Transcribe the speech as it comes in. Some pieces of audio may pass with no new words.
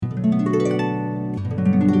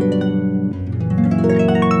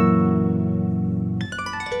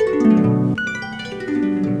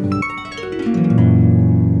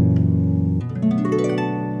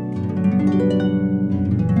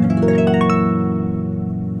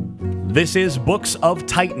This is Books of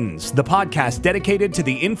Titans, the podcast dedicated to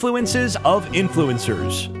the influences of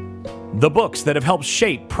influencers. The books that have helped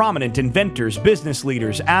shape prominent inventors, business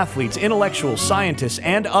leaders, athletes, intellectuals, scientists,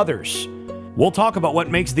 and others. We'll talk about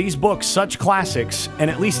what makes these books such classics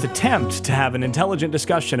and at least attempt to have an intelligent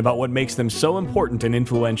discussion about what makes them so important and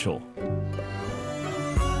influential.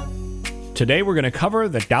 Today we're going to cover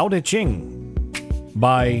the Tao Te Ching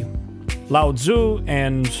by Lao Tzu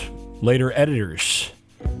and later editors.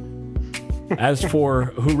 As for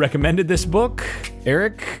who recommended this book,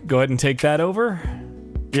 Eric, go ahead and take that over.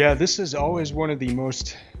 Yeah, this is always one of the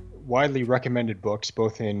most widely recommended books,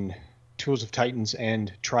 both in Tools of Titans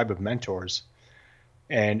and Tribe of Mentors.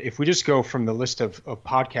 And if we just go from the list of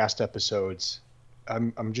podcast episodes,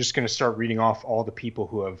 I'm just going to start reading off all the people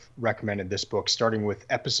who have recommended this book, starting with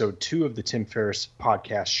episode 2 of the Tim Ferriss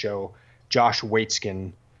podcast show. Josh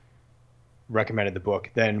Waitzkin recommended the book.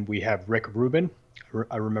 Then we have Rick Rubin.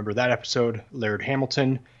 I remember that episode. Laird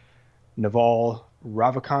Hamilton, Naval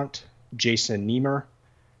Ravikant, Jason Niemer.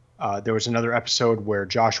 There was another episode where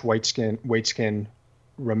Josh Waitzkin,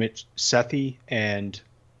 Ramit Sethi, and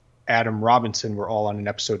Adam Robinson were all on an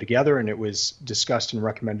episode together, and it was discussed and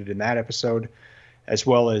recommended in that episode, as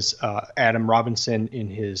well as Adam Robinson in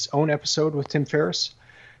his own episode with Tim Ferriss.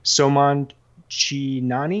 Soman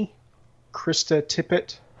Chinani, Krista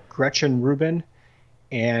Tippett, Gretchen Rubin,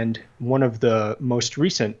 and one of the most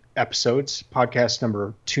recent episodes, podcast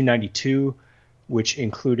number 292, which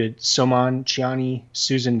included Soman Chiani,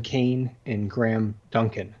 Susan Kane, and Graham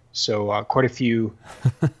Duncan. So quite a few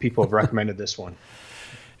people have recommended this one.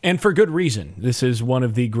 And for good reason. This is one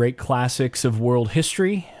of the great classics of world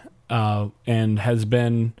history and has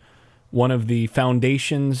been one of the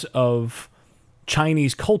foundations of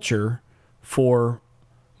Chinese culture for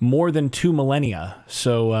more than 2 millennia.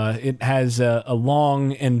 So it has a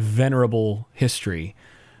long and venerable history.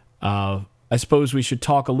 I suppose we should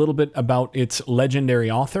talk a little bit about its legendary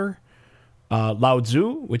author, Lao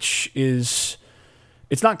Tzu, which is...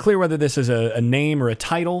 It's not clear whether this is a name or a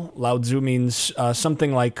title. Lao Tzu means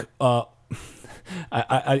something like...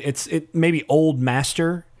 it maybe old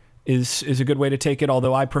master is a good way to take it,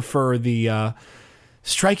 although I prefer the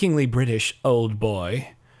strikingly British old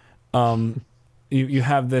boy. You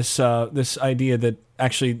have this idea that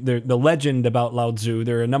actually the legend about Lao Tzu,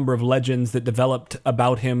 there are a number of legends that developed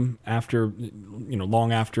about him after,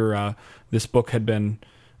 long after this book had been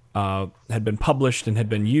published and had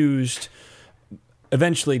been used.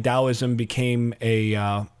 Eventually, Taoism became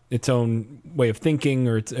its own way of thinking,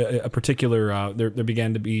 or it's a particular. There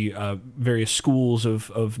began to be various schools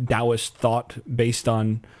of Taoist thought based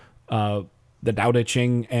on the Tao Te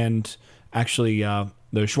Ching, and actually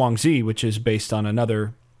the Zhuangzi, which is based on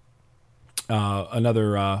another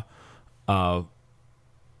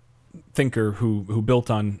thinker who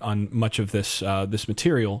built on much of this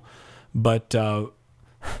material, but.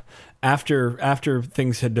 After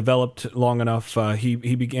things had developed long enough, he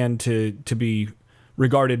began to be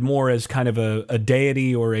regarded more as kind of a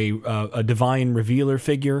deity or a divine revealer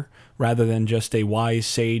figure, rather than just a wise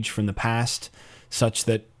sage from the past, such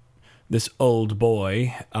that this old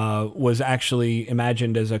boy was actually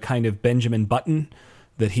imagined as a kind of Benjamin Button,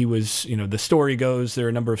 that he was, the story goes, there are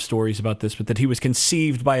a number of stories about this, but that he was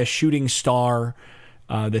conceived by a shooting star,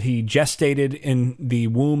 that he gestated in the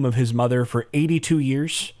womb of his mother for 82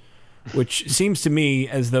 years, which seems to me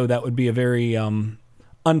as though that would be a very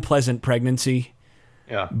unpleasant pregnancy.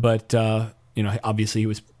 Yeah. But obviously he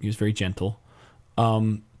was very gentle,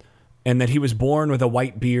 and that he was born with a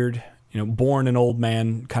white beard. Born an old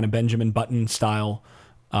man, kind of Benjamin Button style.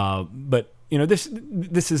 But this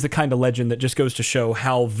is the kind of legend that just goes to show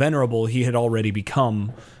how venerable he had already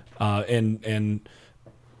become, and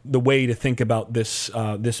the way to think about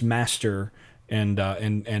this master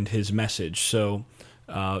and his message. So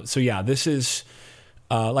yeah, this is,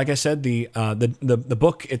 like I said, the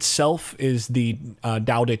book itself is the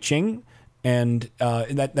Tao Te Ching, and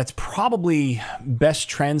that's probably best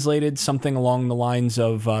translated something along the lines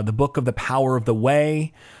of the Book of the Power of the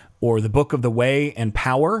Way, or the Book of the Way and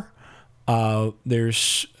Power.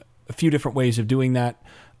 There's a few different ways of doing that,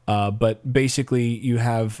 but basically you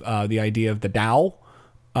have the idea of the Tao,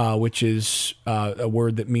 which is a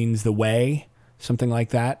word that means the way. Something like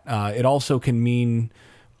that. It also can mean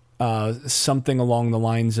something along the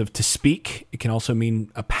lines of to speak. It can also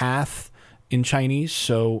mean a path in Chinese.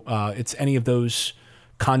 So it's any of those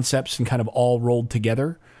concepts and kind of all rolled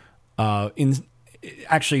together.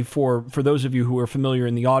 Actually, for those of you who are familiar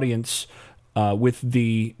in the audience with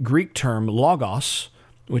the Greek term logos,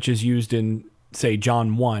 which is used in, say,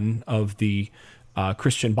 John 1 of the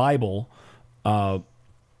Christian Bible,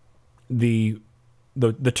 the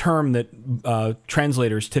the term that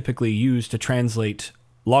translators typically use to translate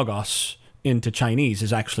logos into Chinese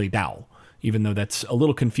is actually Tao, even though that's a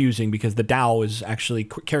little confusing because the Tao is actually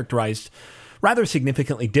characterized rather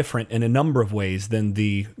significantly different in a number of ways than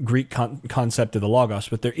the Greek concept of the logos,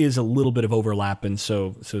 but there is a little bit of overlap, and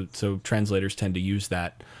so translators tend to use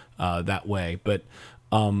that that way. But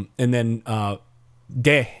and then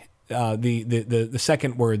de, the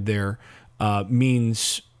second word there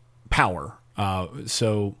means power.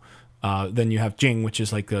 So then you have Jing, which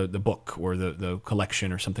is like the book or the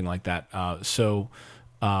collection or something like that.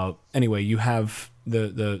 Anyway, you have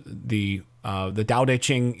the Tao Te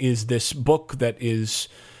Ching is this book that it's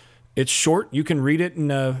short. You can read it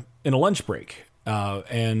in a lunch break,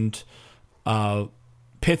 and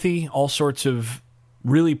pithy, all sorts of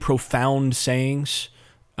really profound sayings,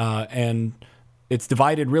 and it's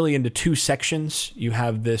divided really into two sections. You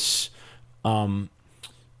have this, the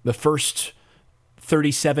first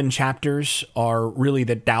 37 chapters are really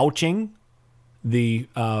the Tao Ching, the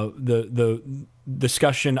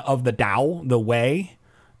discussion of the Tao, the way.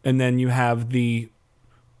 And then you have the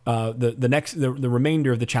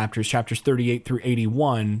remainder of the chapters 38 through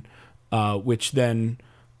 81, which then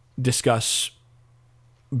discuss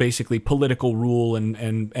basically political rule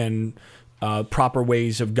and proper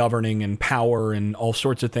ways of governing and power and all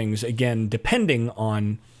sorts of things. Again, depending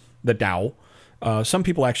on the Tao. Some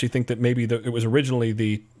people actually think that maybe it was originally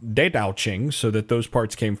the De Tao Ching, so that those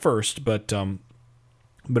parts came first. But in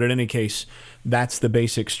any case, that's the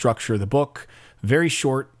basic structure of the book. Very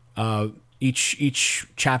short. Each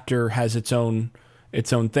chapter has its own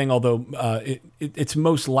thing. Although it's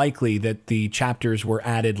most likely that the chapters were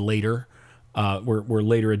added later, were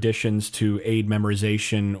later additions to aid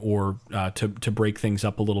memorization or to break things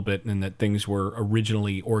up a little bit, and that things were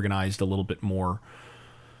originally organized a little bit more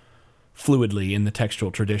fluidly in the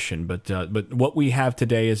textual tradition. But what we have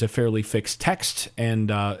today is a fairly fixed text,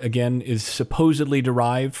 and again is supposedly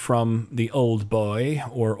derived from the old boy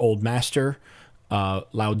or old master,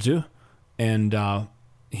 Lao Tzu, and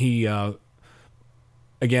he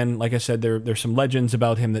again, like I said, there's some legends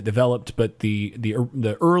about him that developed, but the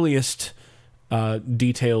earliest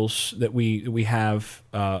details that we have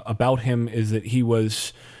about him is that he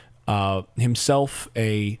was himself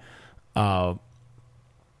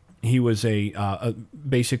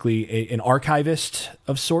basically an archivist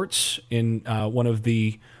of sorts in one of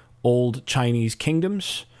the old Chinese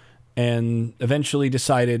kingdoms, and eventually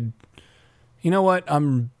decided, you know what,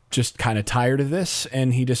 I'm just kind of tired of this,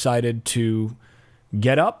 and he decided to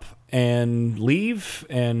get up and leave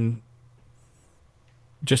and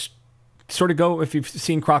just sort of go, if you've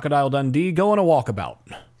seen Crocodile Dundee, go on a walkabout.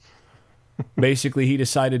 Basically, he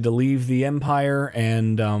decided to leave the empire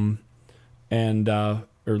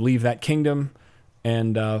or leave that kingdom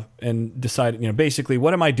and decided, basically,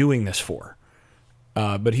 what am I doing this for?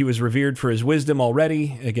 But he was revered for his wisdom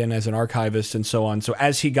already, again, as an archivist and so on. So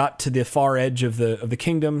as he got to the far edge of the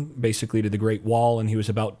kingdom, basically to the Great Wall, and he was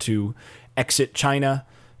about to exit China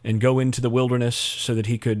and go into the wilderness so that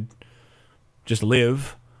he could just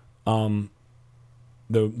live, the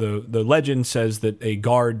legend says that a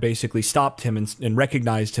guard basically stopped him and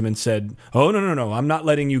recognized him and said, "Oh, no, I'm not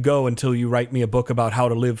letting you go until you write me a book about how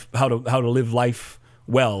to live life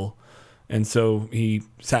well." And so he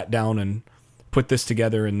sat down and put this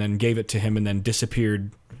together and then gave it to him and then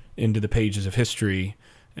disappeared into the pages of history.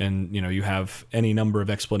 And, you have any number of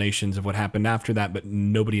explanations of what happened after that, but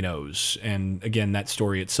nobody knows. And again, that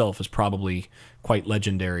story itself is probably quite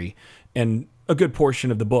legendary. And a good portion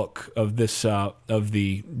of the book of this, of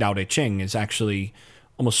the Tao Te Ching is actually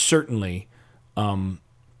almost certainly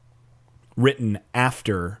written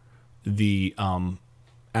after the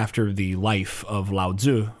life of Lao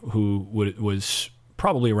Tzu, who was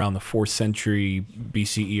probably around the 4th century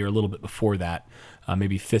BCE or a little bit before that,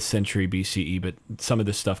 maybe 5th century BCE, but some of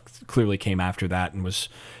this stuff clearly came after that and was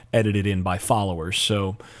edited in by followers.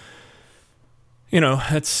 So,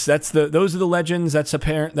 those are the legends. That's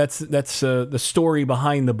apparent. That's the story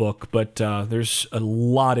behind the book. But there's a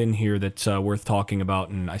lot in here that's worth talking about,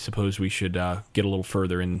 and I suppose we should get a little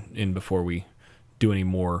further in before we do any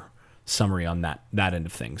more summary on that end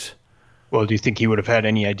of things. Well, do you think he would have had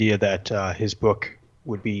any idea that his book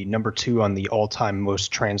would be number 2 on the all-time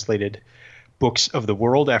most translated books of the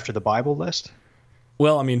world after the Bible list?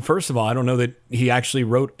 Well, I mean, first of all, I don't know that he actually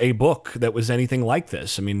wrote a book that was anything like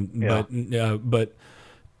this. I mean, yeah. But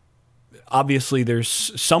obviously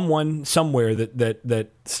there's someone somewhere that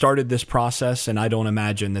started this process, and I don't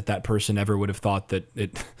imagine that person ever would have thought that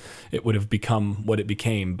it would have become what it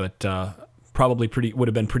became. But probably would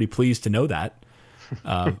have been pretty pleased to know that.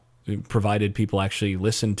 provided people actually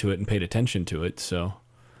listened to it and paid attention to it. So,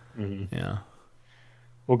 yeah.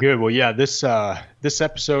 Well, good. Well, yeah, this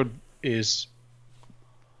episode is,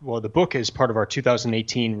 well, the book is part of our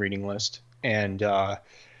 2018 reading list. And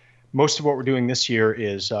most of what we're doing this year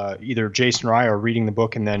is either Jason or I are reading the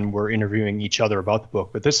book and then we're interviewing each other about the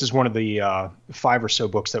book. But this is one of the 5 or so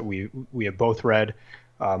books that we have both read.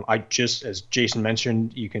 I just, as Jason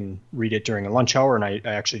mentioned, you can read it during a lunch hour, and I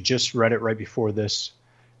actually just read it right before this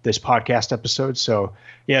podcast episode. So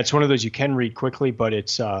yeah, it's one of those you can read quickly, but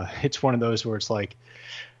it's one of those where it's like,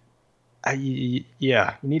 you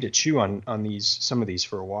need to chew on some of these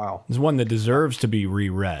for a while. It's one that deserves to be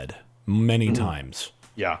reread many times.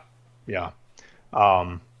 Yeah.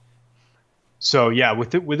 So yeah,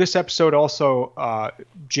 with this episode also,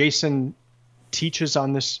 Jason teaches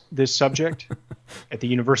on this subject at the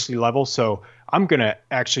university level. So I'm going to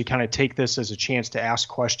actually kind of take this as a chance to ask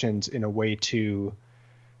questions in a way to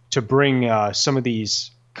bring some of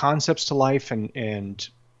these concepts to life and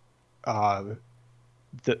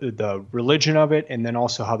the religion of it, and then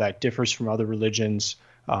also how that differs from other religions,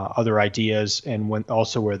 other ideas, and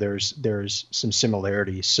where there's some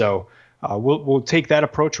similarities. So we'll take that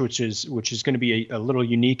approach, which is going to be a little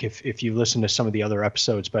unique if you listen to some of the other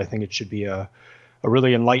episodes, but I think it should be a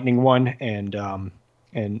really enlightening one, and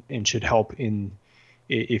should help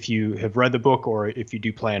if you have read the book or if you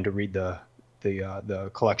do plan to read the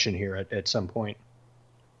collection here at some point.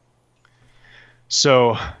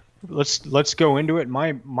 So let's go into it.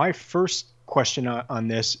 My first question on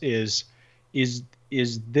this is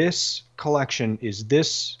this collection, is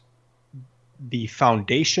this the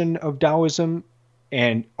foundation of Taoism,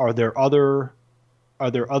 and are there other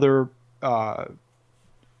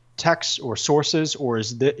texts or sources, or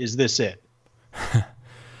is this it?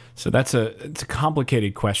 So it's a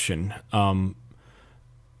complicated question.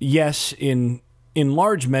 Yes, in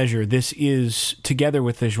large measure, this is, together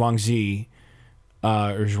with the Zhuangzi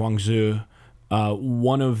or Zhuangzi,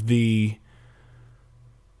 one of the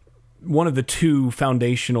 2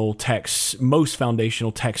 foundational texts, most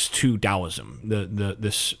foundational texts to Taoism,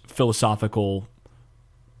 this philosophical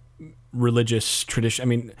religious tradition. I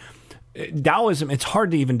mean, Taoism, it's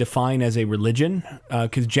hard to even define as a religion,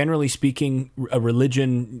 because generally speaking, a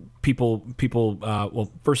religion, people.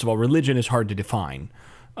 Well, first of all, religion is hard to define,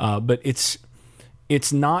 but it's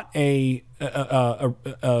not a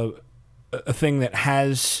thing that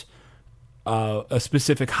has a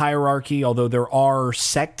specific hierarchy. Although there are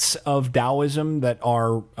sects of Taoism that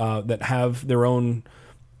have their own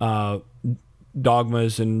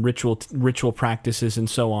dogmas and ritual practices and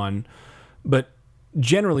so on, but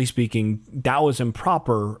generally speaking, Taoism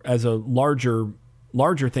proper as a larger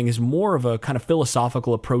thing is more of a kind of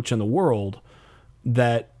philosophical approach on the world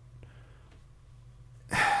that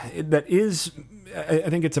is, I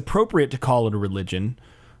think it's appropriate to call it a religion,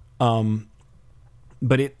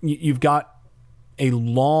 but you've got a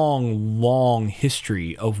long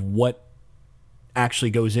history of what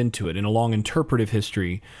actually goes into it, and a long interpretive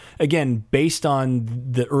history, again based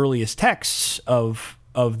on the earliest texts of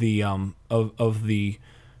the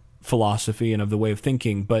philosophy and of the way of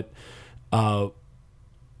thinking, but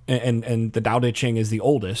and the Tao Te Ching is the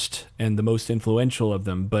oldest and the most influential of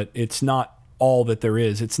them, but it's not all that there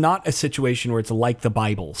is. It's not a situation where it's like the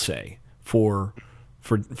Bible, say, for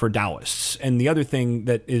Taoists. And the other thing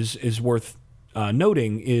that is worth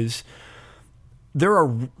noting is there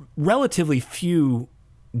are relatively few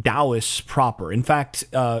Taoists proper. In fact,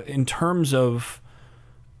 in terms of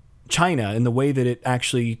China and the way that it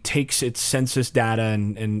actually takes its census data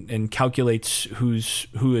and calculates who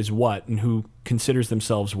is what and who considers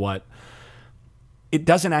themselves what, it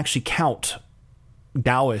doesn't actually count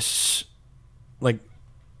Taoists like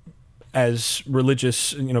as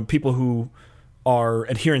religious, people who are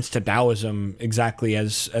adherents to Taoism exactly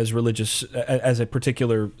as religious as a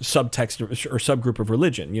particular subtext or subgroup of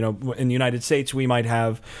religion. In the United States, we might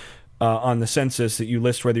have on the census that you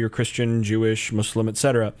list whether you're Christian, Jewish, Muslim,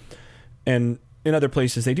 etc. And in other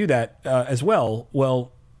places they do that as well.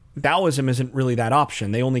 Well, Taoism isn't really that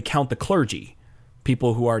option. They only count the clergy,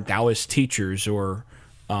 people who are Taoist teachers or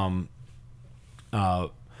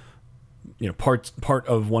part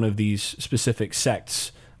of one of these specific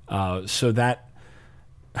sects. So that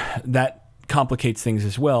complicates things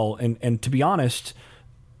as well. And to be honest,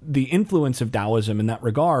 the influence of Taoism in that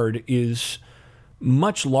regard is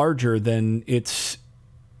much larger than its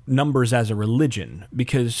numbers as a religion,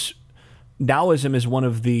 because Taoism is one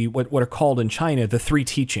of the what are called in China the 3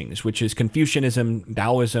 teachings, which is Confucianism,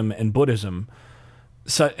 Taoism, and Buddhism.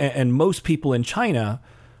 So, and most people in China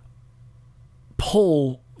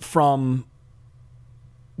pull from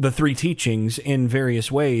the three teachings in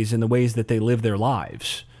various ways in the ways that they live their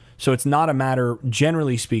lives. So it's not a matter,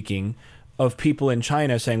 generally speaking, of people in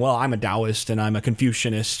China saying, well, I'm a Taoist and I'm a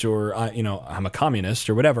Confucianist, or, I'm a communist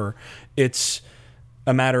or whatever. It's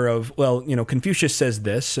a matter of, well, Confucius says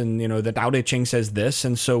this, and, the Tao Te Ching says this.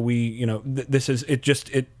 And so we, this is,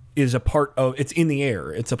 it is a part of, it's in the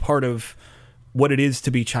air. It's a part of what it is to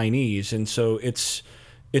be Chinese. And so it's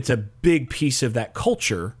a big piece of that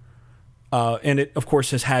culture. And it, of course,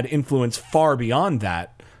 has had influence far beyond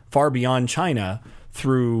that, far beyond China,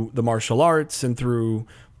 through the martial arts and through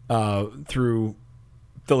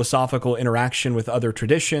philosophical interaction with other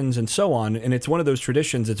traditions and so on. And it's one of those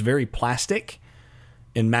traditions that's very plastic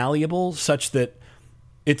and malleable, such that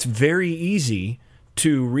it's very easy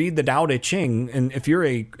to read the Tao Te Ching, and if you're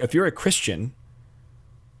a Christian,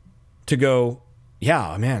 to go,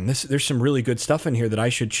 yeah, man, there's some really good stuff in here that I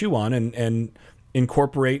should chew on and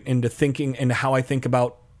incorporate into thinking, into how I think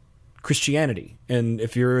about Christianity. And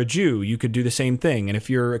if you're a Jew, you could do the same thing. And if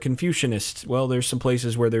you're a Confucianist, well, there's some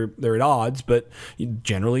places where they're at odds, but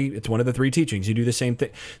generally it's one of the three teachings. You do the same thing.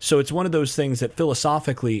 So it's one of those things that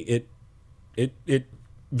philosophically it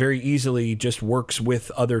very easily just works with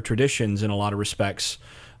other traditions in a lot of respects,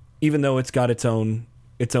 even though it's got its own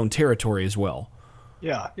territory as well.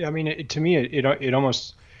 Yeah. I mean, to me, it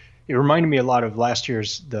almost, it reminded me a lot of last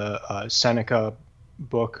year's, the Seneca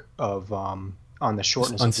book of, on the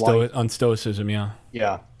shortness of life. On Stoicism, yeah.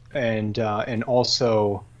 Yeah. And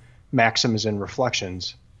also Maxims and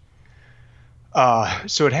Reflections.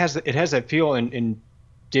 So it has that feel, and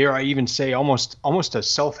dare I even say almost a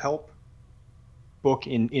self-help book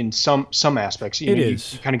in some aspects. You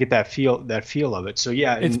kind of get that feel of it. So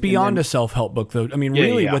yeah, it's beyond a self-help book, though. I mean,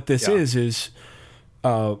 really, what this is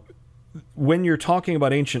when you're talking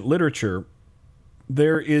about ancient literature,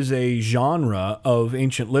 there is a genre of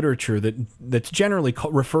ancient literature that's generally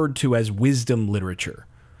referred to as wisdom literature.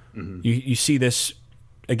 Mm-hmm. You see this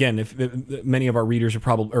again. If many of our readers are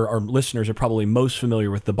probably, or our listeners are probably most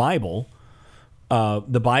familiar with the Bible.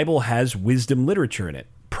 The Bible has wisdom literature in it.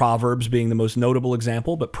 Proverbs being the most notable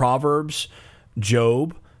example, but Proverbs,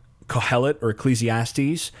 Job, Kohelet or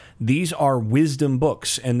Ecclesiastes, these are wisdom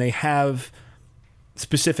books, and they have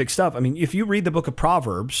specific stuff. I mean, if you read the book of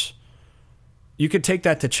Proverbs, you could take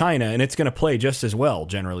that to China and it's going to play just as well,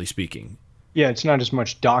 generally speaking. Yeah, it's not as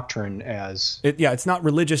much doctrine as... it's not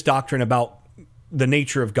religious doctrine about the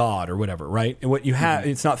nature of God or whatever, right? And what you have,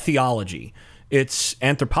 it's not theology. It's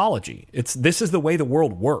anthropology. This is the way the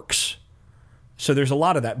world works. So there's a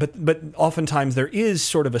lot of that. But oftentimes there is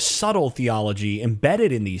sort of a subtle theology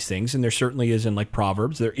embedded in these things, and there certainly is in like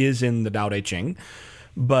Proverbs. There is in the Tao Te Ching.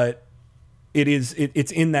 But it's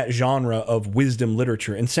in that genre of wisdom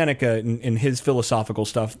literature. And Seneca, in his philosophical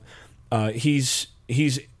stuff, he's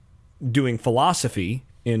doing philosophy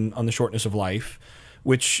on the shortness of life,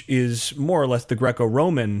 which is more or less the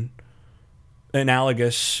Greco-Roman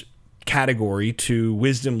analogous category to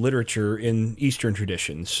wisdom literature in Eastern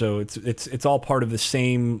traditions. So it's all part of the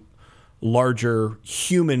same larger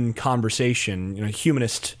human conversation,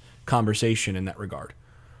 humanist conversation in that regard.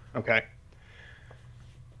 Okay.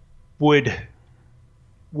 Would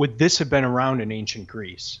this have been around in ancient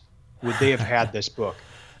Greece? Would they have had this book?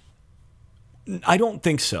 I don't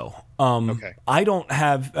think so. Okay. I don't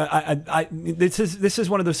have. This is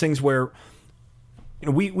one of those things where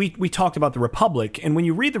we talked about the Republic, and when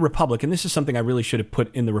you read the Republic, and this is something I really should have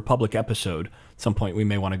put in the Republic episode. At some point, we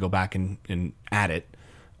may want to go back and add it.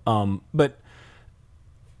 But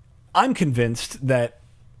I'm convinced that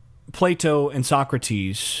Plato and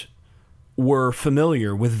Socrates were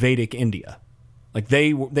familiar with Vedic India. Like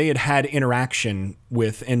they had interaction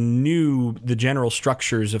with and knew the general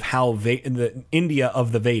structures of how the India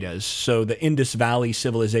of the Vedas, so the Indus Valley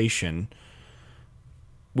civilization,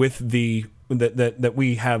 with that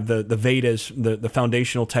we have the Vedas, the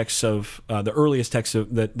foundational texts of the earliest texts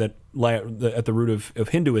that lie at the root of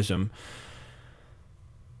Hinduism.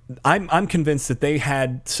 I'm convinced that they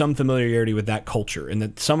had some familiarity with that culture, and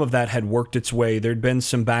that some of that had worked its way. There'd been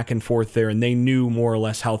some back and forth there, and they knew more or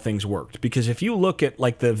less how things worked. Because if you look at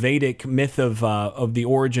like the Vedic myth of the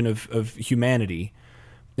origin of humanity,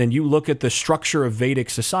 and you look at the structure of Vedic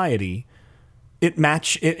society, it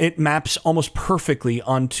maps almost perfectly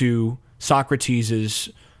onto Socrates'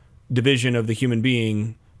 division of the human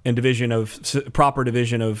being and proper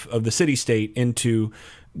division of the city-state into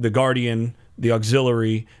the guardian, the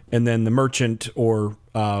auxiliary, and then the merchant or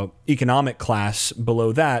economic class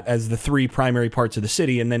below that as the three primary parts of the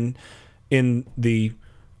city. And then in the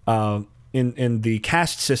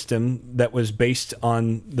caste system that was based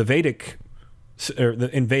on the Vedic,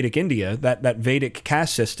 in Vedic India, that Vedic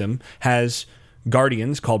caste system has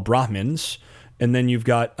guardians called Brahmins, and then you've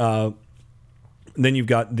got the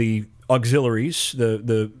auxiliaries,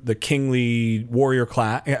 the kingly warrior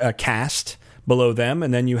caste below them,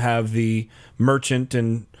 and then you have the merchant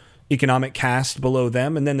and economic caste below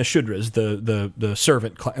them, and then the Shudras,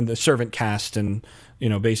 the servant caste, and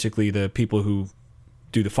basically the people who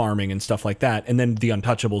do the farming and stuff like that, and then the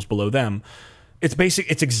untouchables below them.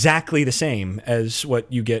 It's exactly the same as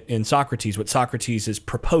what you get in Socrates, what Socrates is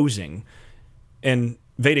proposing. And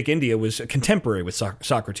Vedic India was a contemporary with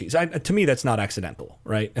Socrates. To me, that's not accidental,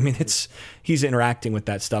 right? I mean, he's interacting with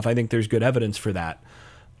that stuff. I think there's good evidence for that.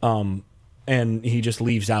 And he just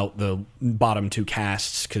leaves out the bottom two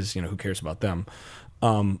castes because, who cares about them?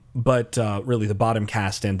 But really the bottom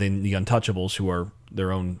caste and then the untouchables, who are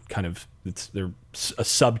their own kind of, they're a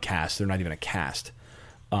subcaste. They're not even a caste.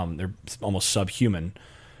 They're almost subhuman.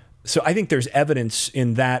 So I think there's evidence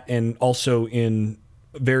in that, and also in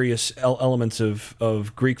various elements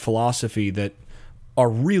of Greek philosophy that are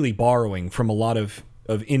really borrowing from a lot of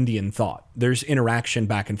Indian thought. There's interaction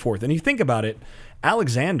back and forth. And you think about it,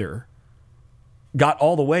 Alexander got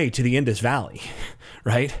all the way to the Indus Valley,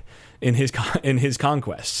 right? In his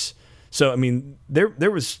conquests. So I mean,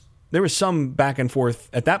 there was some back and forth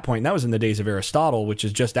at that point. that was in the days of Aristotle, which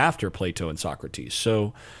is just after Plato and Socrates.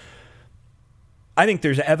 So I think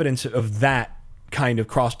there's evidence of that kind of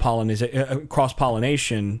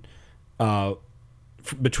cross-pollination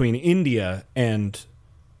between India and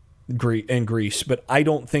Greece, but I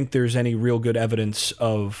don't think there's any real good evidence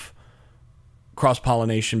of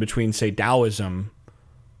cross-pollination between, say, Taoism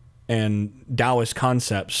and Taoist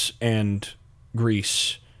concepts and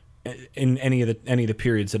Greece in any of the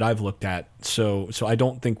periods that I've looked at. So I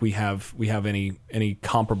don't think we have any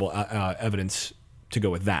comparable evidence to go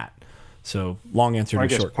with that. So long answer to a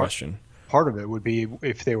short question. Part of it would be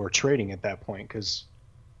if they were trading at that point, because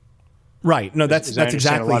right. No, that's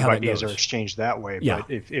exactly a lot how of ideas it goes. Are exchanged that way. Yeah.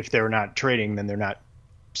 But if they're not trading, then they're not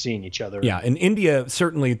seeing each other. Yeah, and India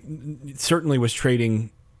certainly was trading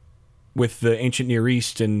with the ancient Near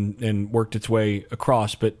East and worked its way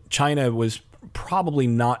across, but China was probably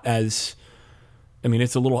not as. I mean,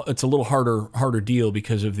 it's a little harder deal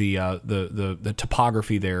because of the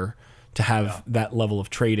topography there to have that level of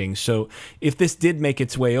trading. So if this did make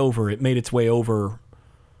its way over, it made its way over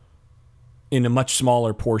in a much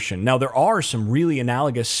smaller portion. Now, there are some really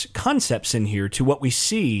analogous concepts in here to what we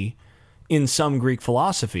see in some Greek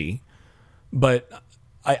philosophy, but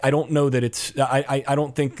I don't know that it's. I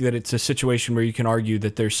don't think that it's a situation where you can argue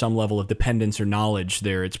that there's some level of dependence or knowledge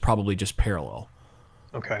there. It's probably just parallel.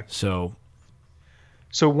 Okay. So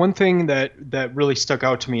one thing that really stuck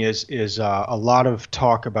out to me is a lot of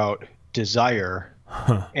talk about desire,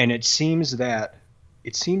 and it seems that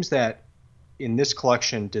in this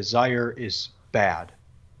collection, desire is bad,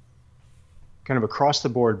 kind of across the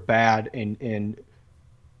board bad, and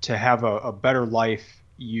to have a better life,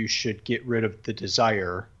 you should get rid of the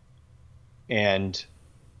desire, and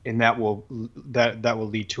that will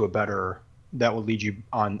lead to that will lead you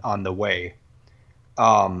on the way.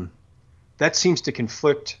 That seems to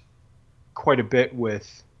conflict quite a bit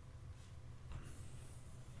with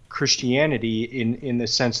Christianity in the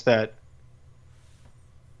sense that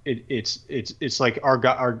it's like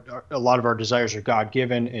a lot of our desires are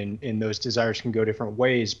God-given, and those desires can go different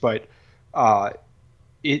ways. But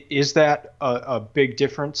is that a big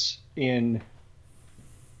difference in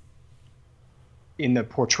the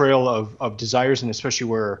portrayal of desires, and especially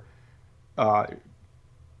where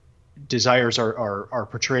desires are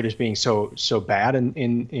portrayed as being so bad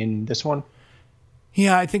in this one?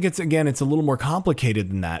 Yeah, I think it's a little more complicated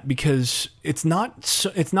than that, because it's not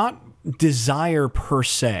desire per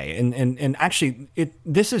se, and actually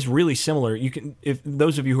this is really similar. You can, if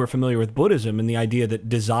those of you who are familiar with Buddhism and the idea that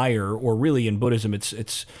desire, or really in Buddhism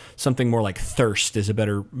it's something more like thirst is a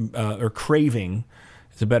better or craving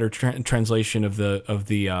is a better translation of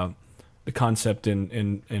the concept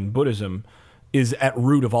in Buddhism, is at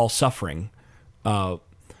root of all suffering. So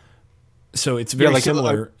it's very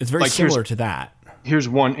similar. It's very similar to that. Here's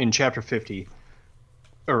one in chapter 50,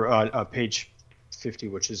 or page 50,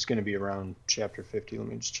 which is going to be around chapter 50. Let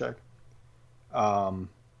me just check.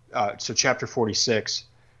 So chapter 46,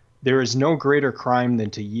 there is no greater crime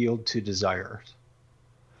than to yield to desires.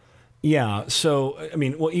 Yeah. So, I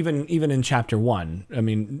mean, well, even in chapter 1, I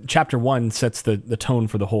mean, chapter 1 sets the tone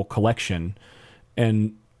for the whole collection,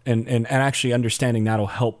 and actually understanding that'll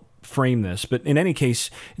help frame this. But in any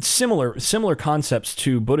case, it's similar concepts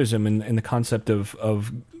to Buddhism in the concept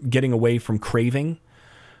of getting away from craving.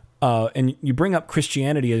 And you bring up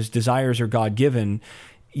Christianity as desires are God-given.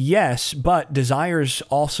 Yes, but desires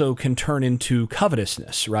also can turn into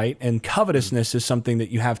covetousness, right? And covetousness is something that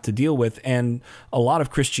you have to deal with. And a lot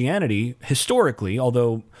of Christianity, historically,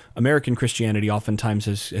 although American Christianity oftentimes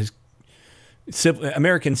has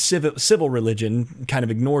American civil religion kind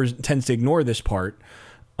of tends to ignore this part.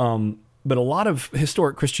 But a lot of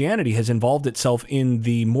historic Christianity has involved itself in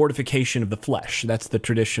the mortification of the flesh. That's the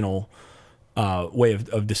traditional way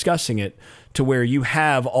of discussing it, to where you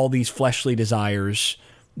have all these fleshly desires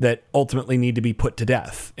that ultimately need to be put to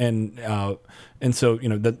death. And so,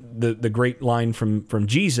 the great line from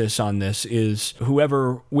Jesus on this is,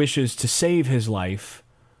 whoever wishes to save his life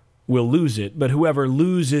will lose it, but whoever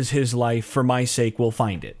loses his life for my sake will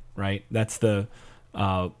find it, right? That's the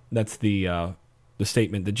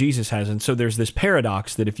statement that Jesus has. And so there's this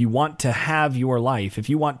paradox that if you want to have your life, if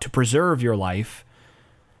you want to preserve your life,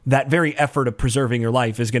 that very effort of preserving your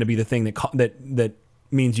life is going to be the thing that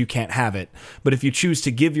means you can't have it. But if you choose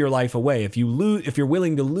to give your life away, if you're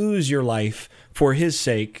willing to lose your life for his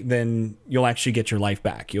sake, then you'll actually get your life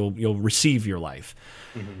back. You'll receive your life.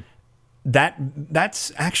 Mm-hmm.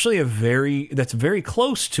 That's actually that's very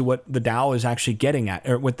close to what the Tao is actually getting at,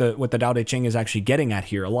 or what the Tao Te Ching is actually getting at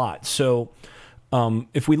here a lot. So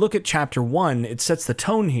if we look at chapter 1, it sets the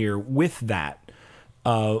tone here with that.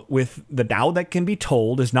 With the Tao that can be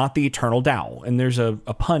told is not the eternal Tao. And there's a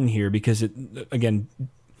pun here because again,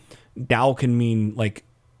 Tao can mean like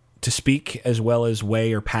to speak as well as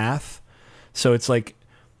way or path. So it's like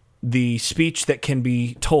the speech that can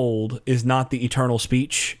be told is not the eternal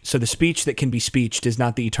speech. So the speech that can be speeched is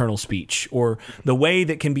not the eternal speech, or the way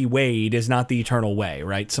that can be weighed is not the eternal way,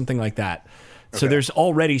 right? Something like that. Okay. So there's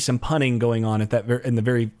already some punning going on in the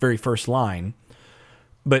very, very first line.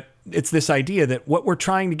 But it's this idea that what we're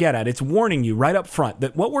trying to get at, it's warning you right up front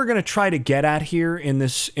that what we're going to try to get at here in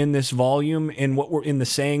this volume, in the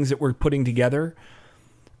sayings that we're putting together,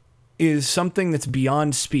 is something that's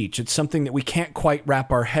beyond speech. It's something that we can't quite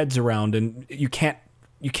wrap our heads around, and you can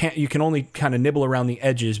only kind of nibble around the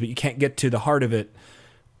edges, but you can't get to the heart of it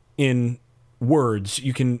in words.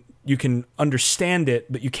 You can understand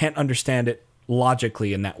it, but you can't understand it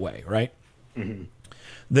logically in that way, right? Mm-hmm.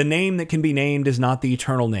 The name that can be named is not the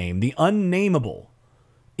eternal name. The unnameable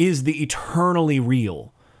is the eternally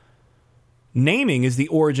real. Naming is the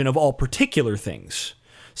origin of all particular things.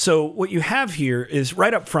 So what you have here is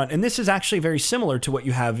right up front, and this is actually very similar to what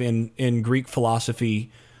you have in Greek philosophy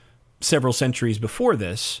several centuries before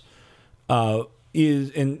this,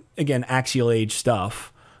 is, and again, axial age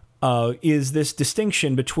stuff, is this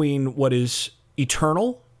distinction between what is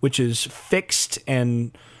eternal, which is fixed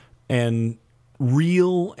and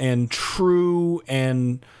real and true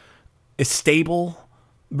and is stable,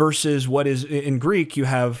 versus what is in Greek. You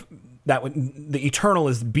have that the eternal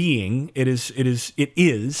is being, it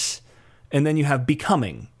is, and then you have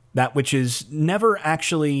becoming, that which is never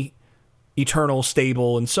actually eternal,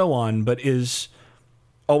 stable, and so on, but is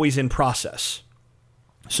always in process.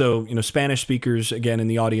 So, Spanish speakers, again, in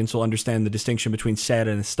the audience will understand the distinction between ser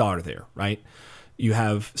and estar there, right? You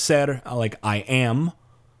have ser, like I am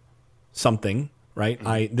something, right?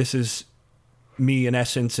 Mm-hmm. This is me in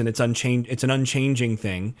essence, and it's an unchanging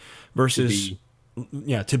thing, versus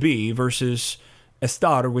to be, versus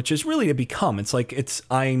estar, which is really to become. It's like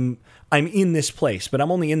I'm in this place, but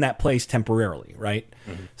I'm only in that place temporarily, right?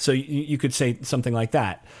 Mm-hmm. So you could say something like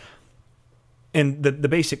that. And the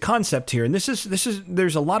basic concept here, and this is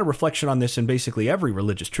there's a lot of reflection on this in basically every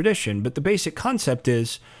religious tradition, but the basic concept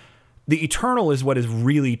is the eternal is what is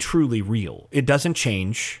really truly real. It doesn't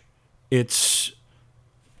change. It's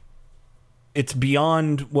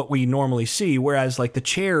beyond what we normally see. Whereas like the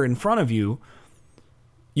chair in front of you,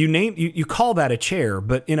 you call that a chair,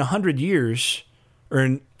 but in 100 years,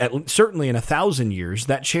 or certainly in 1,000 years,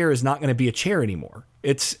 that chair is not going to be a chair anymore.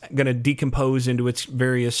 It's going to decompose into its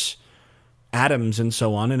various atoms and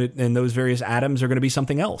so on, and those various atoms are going to be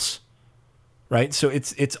something else, right? So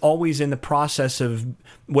it's always in the process of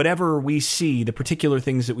whatever we see. The particular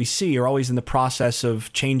things that we see are always in the process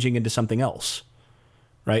of changing into something else,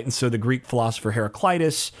 right? And so the Greek philosopher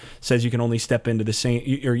Heraclitus says you can only step into the same,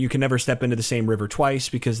 or you can never step into the same river twice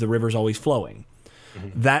because the river's always flowing.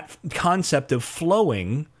 Mm-hmm. That concept of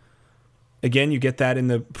flowing, again, you get that in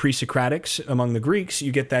the pre-Socratics among the Greeks.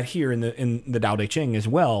 You get that here in the Tao Te Ching as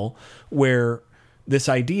well, where this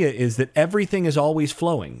idea is that everything is always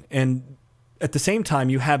flowing, and at the same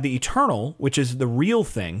time you have the eternal, which is the real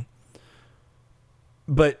thing,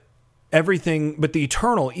 but the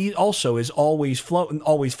eternal also is always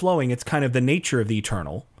flowing. It's kind of the nature of the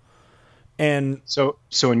eternal. And so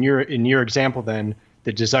in your example, then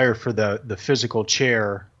the desire for the physical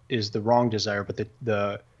chair is the wrong desire, but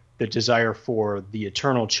the the desire for the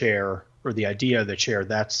eternal chair or the idea of the chair,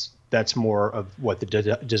 that's more of what the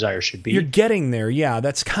desire should be. You're getting there, yeah,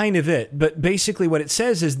 that's kind of it. But basically what it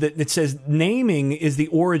says is that it says naming is the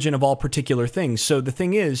origin of all particular things. So the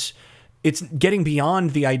thing is, it's getting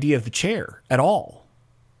beyond the idea of the chair at all.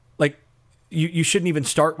 Like, you shouldn't even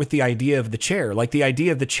start with the idea of the chair. Like, the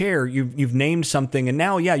idea of the chair, you've named something, and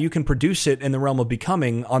now, yeah, you can produce it in the realm of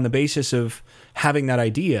becoming on the basis of having that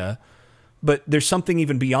idea. But there's something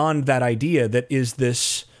even beyond that idea that is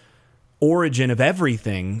this origin of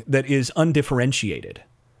everything that is undifferentiated.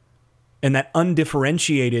 And that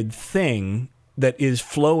undifferentiated thing that is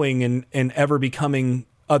flowing and ever becoming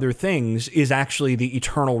other things is actually the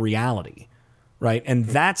eternal reality, right? And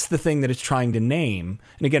that's the thing that it's trying to name.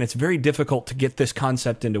 And again, it's very difficult to get this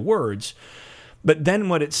concept into words. But then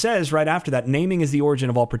what it says right after that, naming is the origin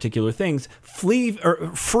of all particular things.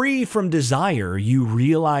 Free from desire, you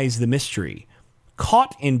realize the mystery.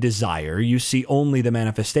 Caught in desire, you see only the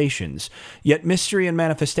manifestations. Yet mystery and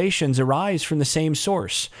manifestations arise from the same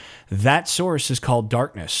source. That source is called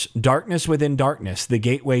darkness. Darkness within darkness, the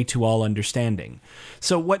gateway to all understanding.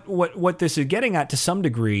 So what this is getting at to some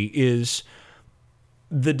degree is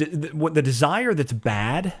the desire that's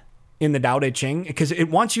bad in the Tao Te Ching, because it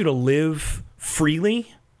wants you to live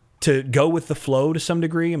freely, to go with the flow to some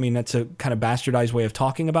degree. I mean, that's a kind of bastardized way of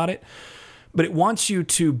talking about it. But it wants you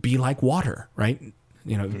to be like water, right?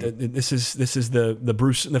 You know, this is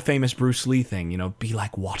the famous Bruce Lee thing. You know, be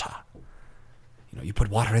like water. You know, you put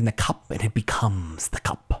water in the cup and it becomes the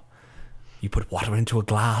cup. You put water into a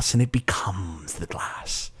glass and it becomes the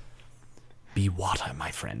glass. Be water,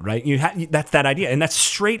 my friend. Right? That's that idea, and that's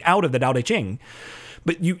straight out of the Tao Te Ching.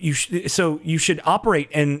 But you should operate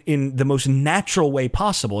in the most natural way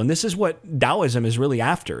possible. And this is what Taoism is really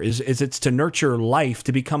after, is it's to nurture life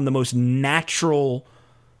to become the most natural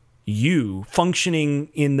you, functioning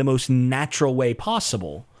in the most natural way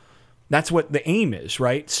possible. That's what the aim is,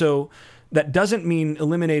 right? So that doesn't mean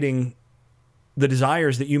eliminating the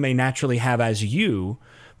desires that you may naturally have as you,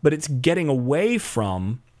 but it's getting away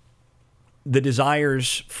from the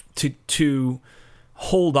desires to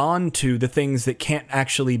hold on to the things that can't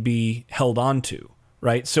actually be held on to,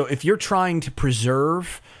 right? So if you're trying to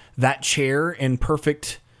preserve that chair in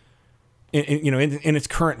perfect, in its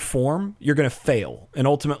current form, you're going to fail. And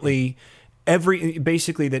ultimately,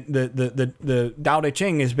 basically the Tao Te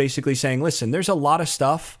Ching is basically saying, listen, there's a lot of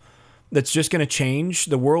stuff that's just going to change.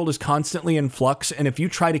 The world is constantly in flux. And if you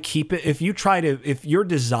try to keep it, if your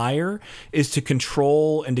desire is to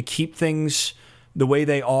control and to keep things the way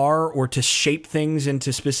they are, or to shape things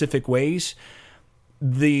into specific ways,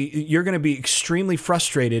 you're going to be extremely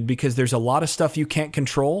frustrated, because there's a lot of stuff you can't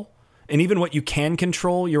control. And even what you can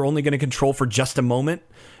control, you're only going to control for just a moment.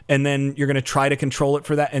 And then you're going to try to control it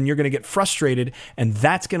for that, and you're going to get frustrated. And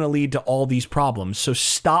that's going to lead to all these problems. So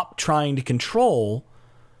stop trying to control.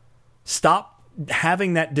 Stop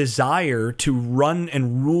having that desire to run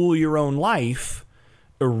and rule your own life,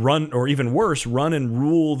 or even worse, run and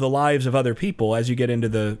rule the lives of other people. As you get into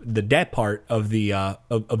the debt part of the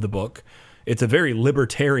of the book, it's a very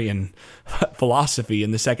libertarian philosophy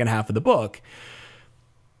in the second half of the book.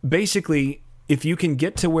 Basically, if you can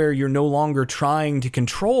get to where you're no longer trying to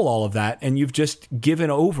control all of that, and you've just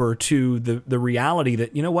given over to the reality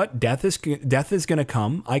that, you know what, death is going to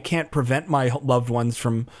come. I can't prevent my loved ones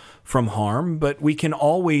from harm, but we can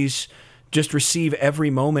always just receive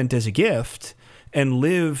every moment as a gift and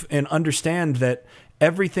live and understand that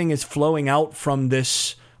everything is flowing out from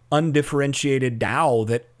this undifferentiated Tao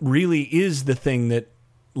that really is the thing that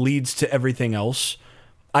leads to everything else.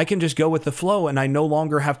 I can just go with the flow, and I no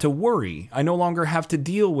longer have to worry. I no longer have to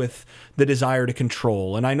deal with the desire to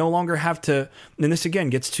control, and I no longer have to. And this again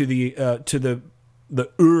gets to the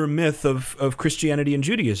myth of Christianity and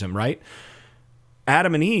Judaism, right?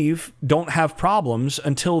 Adam and Eve don't have problems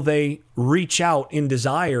until they reach out in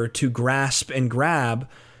desire to grasp and grab,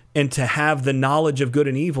 and to have the knowledge of good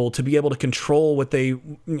and evil, to be able to control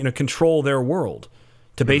control their world,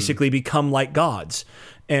 to basically become like gods.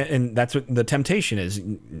 And that's what the temptation is.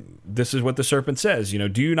 This is what the serpent says.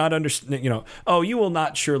 Do you not understand? Oh, you will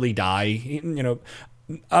not surely die.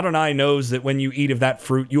 Adonai knows that when you eat of that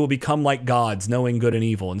fruit, you will become like gods, knowing good and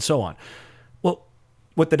evil, and so on. Well,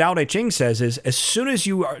 what the Tao Te Ching says is, as soon as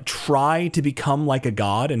you try to become like a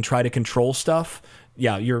god and try to control stuff,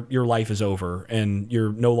 yeah, your life is over, and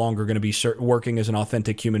you're no longer going to be working as an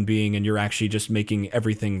authentic human being, and you're actually just making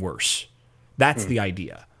everything worse. That's the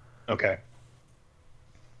idea. Okay.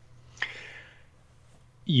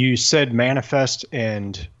 You said manifest,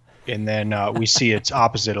 and then we see its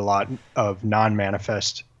opposite a lot of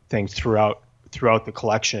non-manifest things throughout the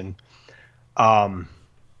collection.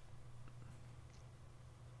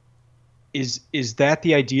 Is that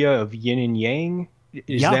the idea of yin and yang?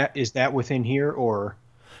 Yeah. Is that within here or?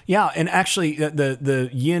 Yeah, and actually, the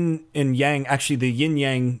yin and yang, actually, the yin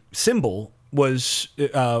yang symbol was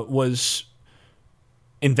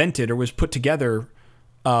invented or was put together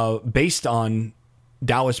based on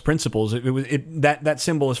Taoist principles. That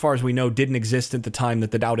symbol, as far as we know, didn't exist at the time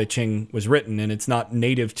that the Tao Te Ching was written, and it's not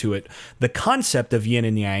native to it. The concept of yin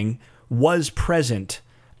and yang was present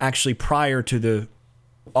actually prior to the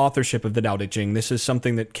authorship of the Tao Te Ching. This is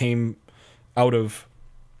something that came out of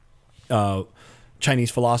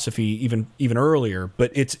Chinese philosophy even earlier,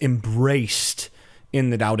 but it's embraced in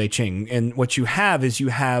the Tao Te Ching. And what you have is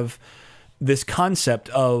this concept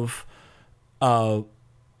of the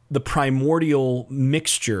primordial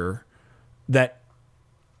mixture that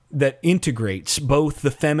integrates both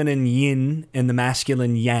the feminine yin and the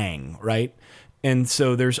masculine yang, right? And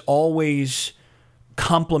so there's always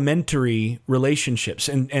complementary relationships,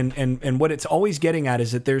 and what it's always getting at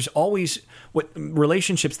is that there's always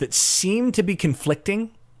relationships that seem to be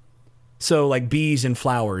conflicting. So like bees and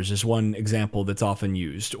flowers is one example that's often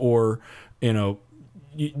used, or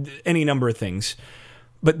any number of things.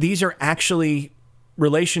 But these are actually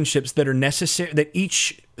relationships that are necessary, that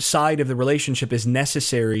each side of the relationship is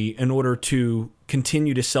necessary in order to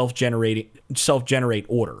continue to self-generate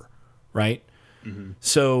order, right? Mm-hmm.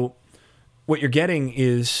 So what you're getting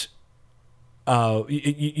is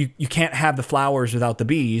you can't have the flowers without the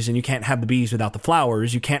bees, and you can't have the bees without the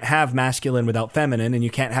flowers. You can't have masculine without feminine, and you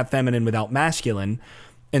can't have feminine without masculine.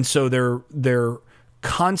 And so they're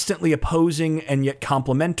constantly opposing and yet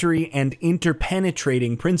complementary and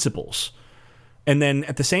interpenetrating principles. And then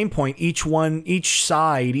at the same point, each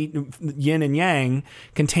side, yin and yang,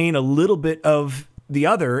 contain a little bit of the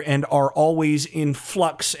other and are always in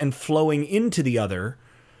flux and flowing into the other,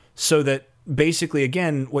 so that basically,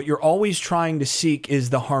 again, what you're always trying to seek is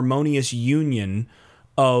the harmonious union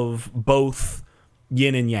of both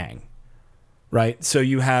yin and yang, right? So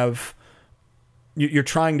you're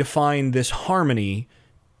trying to find this harmony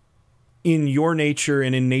in your nature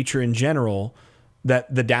and in nature in general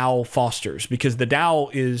that the Tao fosters, because the Tao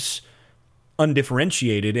is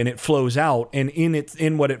undifferentiated and it flows out, and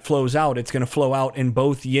in what it flows out, it's going to flow out in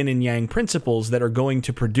both yin and yang principles that are going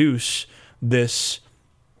to produce this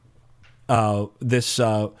order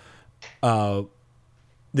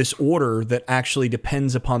that actually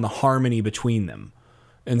depends upon the harmony between them.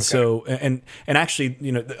 And okay. So, and actually,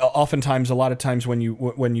 oftentimes, a lot of times when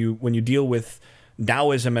you deal with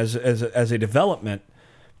Taoism as a development,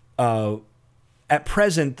 at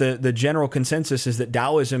present, the general consensus is that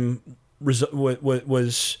Taoism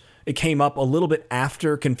it came up a little bit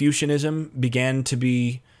after Confucianism began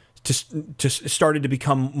to started to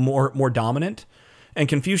become more dominant. And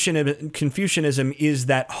Confucianism is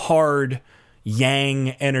that hard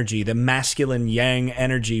yang energy, the masculine yang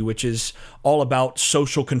energy, which is all about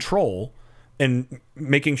social control and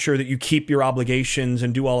making sure that you keep your obligations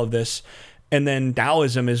and do all of this. And then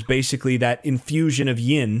Taoism is basically that infusion of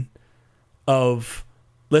yin, of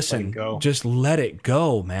listen, just let it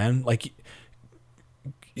go, man. Like,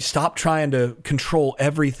 stop trying to control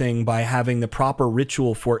everything by having the proper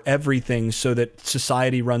ritual for everything so that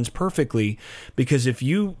society runs perfectly. Because if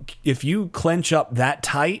you clench up that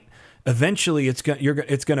tight, eventually it's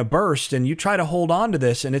going to burst, and you try to hold on to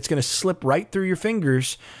this and it's going to slip right through your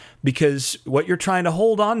fingers, because what you're trying to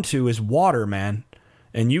hold on to is water, man.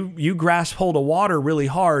 And you grasp hold of water really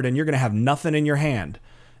hard, and you're going to have nothing in your hand.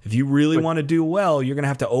 If you really want to do well, you're going to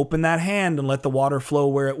have to open that hand and let the water flow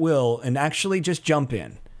where it will, and actually just jump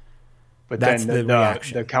in. But that's then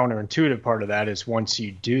the counterintuitive part of that is, once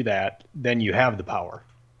you do that, then you have the power.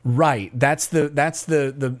 Right. That's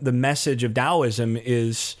the message of Taoism,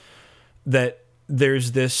 is that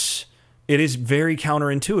there's this. It is very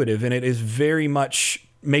counterintuitive, and it is very much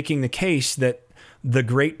making the case that the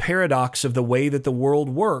great paradox of the way that the world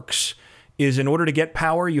works is, in order to get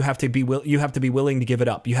power, you have to be willing to give it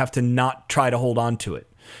up. You have to not try to hold on to it.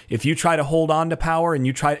 If you try to hold on to power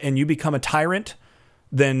and you become a tyrant,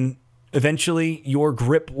 then eventually your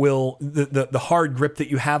grip will, the hard grip that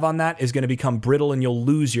you have on that is going to become brittle, and you'll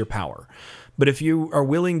lose your power. But if you are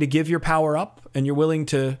willing to give your power up, and you're willing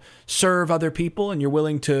to serve other people, and you're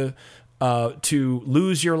willing to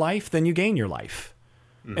lose your life, then you gain your life.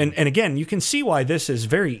 Mm. And again, you can see why this is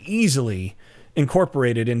very easily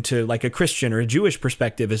incorporated into like a Christian or a Jewish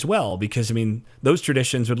perspective as well, because I mean, those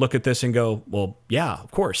traditions would look at this and go, well, yeah,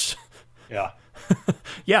 of course. Yeah.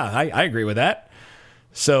 Yeah, I agree with that.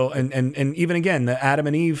 So, and even again, the Adam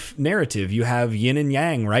and Eve narrative, you have yin and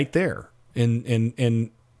yang right there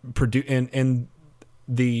in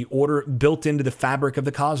the order built into the fabric of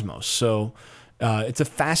the cosmos. So It's a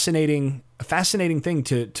fascinating thing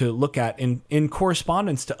to look at in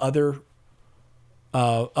correspondence to other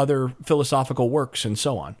philosophical works and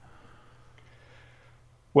so on.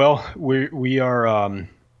 Well, we're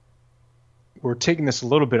taking this a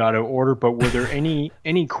little bit out of order, but were there any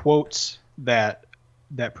quotes that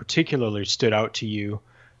particularly stood out to you?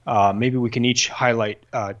 Maybe we can each highlight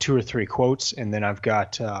 2 or 3 quotes, and then I've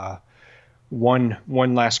got one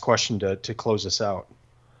last question to close us out.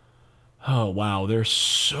 Oh, wow. There's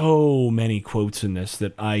so many quotes in this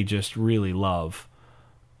that I just really love.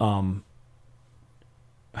 I'm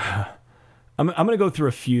going to go through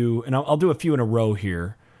a few, and I'll do a few in a row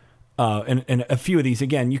here. And a few of these,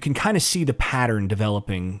 again, you can kind of see the pattern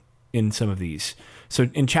developing in some of these. So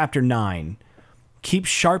in chapter 9, keep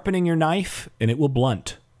sharpening your knife and it will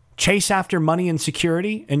blunt. Chase after money and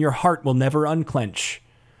security and your heart will never unclench.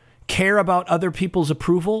 Care about other people's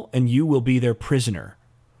approval and you will be their prisoner.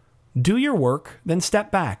 Do your work, then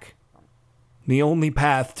step back. The only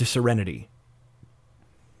path to serenity.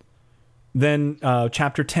 Then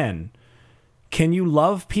chapter 10. Can you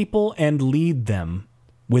love people and lead them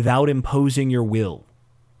without imposing your will?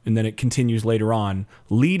 And then it continues later on.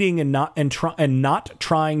 Leading and not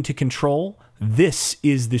trying to control. This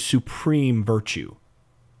is the supreme virtue.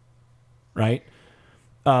 Right?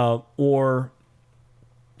 Let's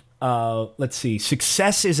see.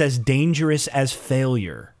 Success is as dangerous as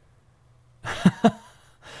failure.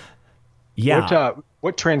 Yeah.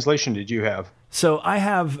 What translation did you have? So I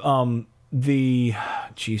have who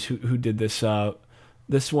did this?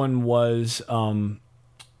 This one was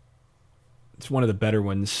it's one of the better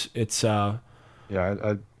ones. It's from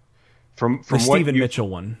the Stephen Mitchell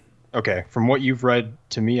one. Okay, from what you've read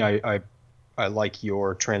to me, I like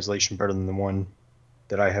your translation better than the one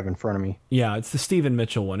that I have in front of me. Yeah, it's the Stephen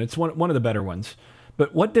Mitchell one. It's one of the better ones.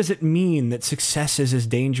 But what does it mean that success is as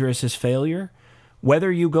dangerous as failure?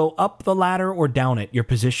 Whether you go up the ladder or down it, your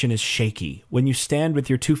position is shaky. When you stand with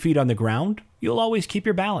your 2 feet on the ground, you'll always keep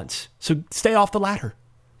your balance. So stay off the ladder.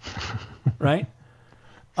 Right?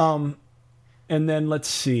 And then let's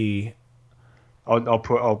see.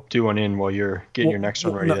 I'll do one in while you're getting your next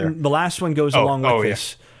one ready there. The last one goes along with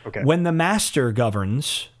this. Yeah. Okay. When the master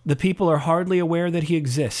governs, the people are hardly aware that he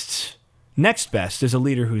exists. Next best is a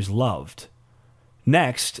leader who's loved.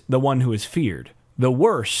 Next, the one who is feared. The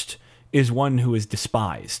worst is one who is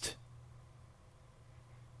despised.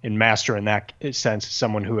 And master in that sense is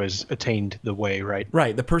someone who has attained the way, right?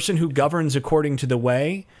 Right. The person who governs according to the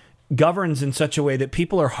way governs in such a way that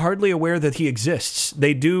people are hardly aware that he exists.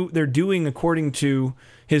 They're doing according to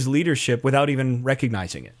his leadership without even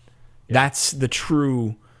recognizing it. Yeah. That's the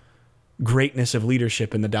true greatness of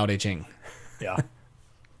leadership in the Tao Te Ching. Yeah.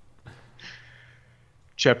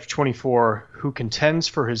 Chapter 24, who contends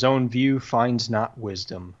for his own view finds not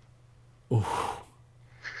wisdom. Ooh.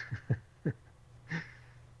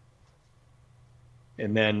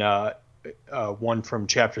 And then one from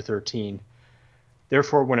chapter 13.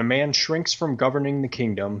 Therefore, when a man shrinks from governing the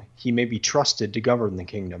kingdom, he may be trusted to govern the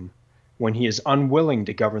kingdom. When he is unwilling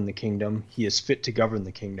to govern the kingdom, he is fit to govern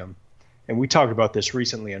the kingdom. And we talked about this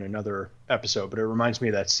recently in another episode, but it reminds me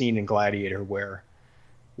of that scene in Gladiator where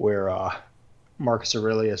Marcus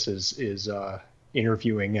Aurelius is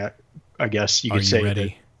interviewing, I guess you could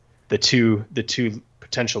say, the two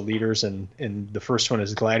potential leaders, and the first one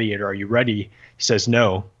is Gladiator. Are you ready? He says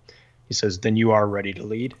no. He says, then you are ready to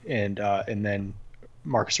lead. And then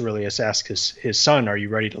Marcus Aurelius asks his son, are you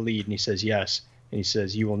ready to lead? And he says yes. And he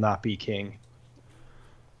says, you will not be king.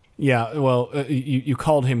 Yeah, well, you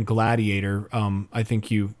called him Gladiator. I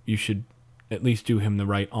think you should at least do him the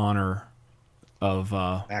right honor of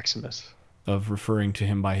Maximus. Of referring to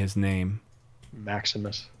him by his name.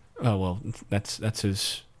 Maximus. Oh well, that's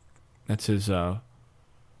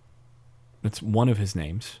one of his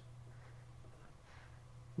names.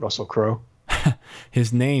 Russell Crowe.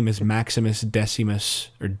 His name is Maximus Decimus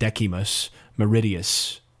Meridius.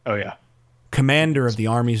 Oh yeah. Commander of the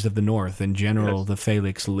armies of the north and general of the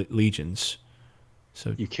Felix legions.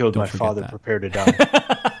 So you killed my father, prepare to die.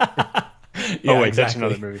 Yeah, oh wait, exactly. That's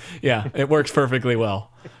another movie. Yeah, it works perfectly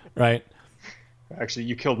well, right? Actually,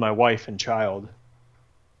 you killed my wife and child.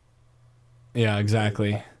 Yeah,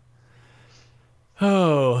 exactly.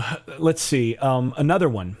 Oh, let's see. Another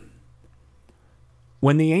one.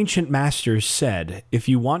 When the ancient masters said, if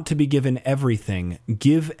you want to be given everything,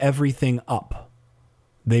 give everything up.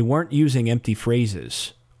 They weren't using empty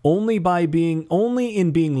phrases. Only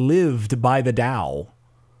in being lived by the Tao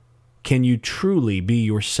can you truly be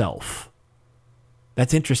yourself.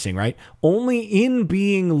 That's interesting, right? Only in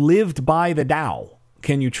being lived by the Tao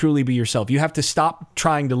can you truly be yourself. You have to stop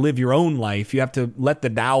trying to live your own life. You have to let the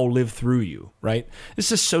Tao live through you, right?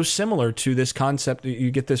 This is so similar to this concept.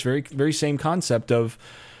 You get this very, very same concept of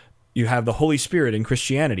you have the Holy Spirit in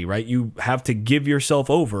Christianity, right? You have to give yourself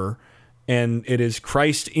over, and it is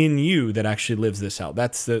Christ in you that actually lives this out.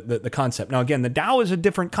 That's the concept. Now, again, the Tao is a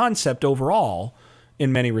different concept overall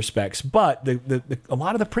in many respects, but a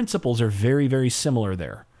lot of the principles are very, very similar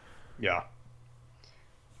there. Yeah.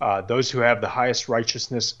 Those who have the highest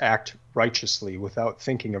righteousness act righteously without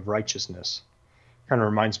thinking of righteousness. Kind of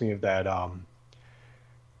reminds me of that.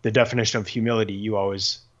 The definition of humility you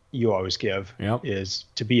always give is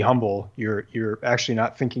to be humble. You're actually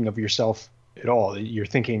not thinking of yourself at all. You're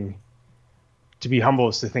thinking to be humble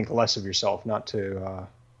is to think less of yourself, not to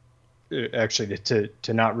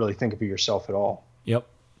to not really think of yourself at all. Yep.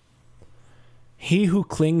 He who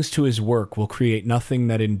clings to his work will create nothing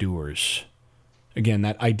that endures. Again,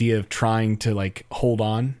 that idea of trying to like hold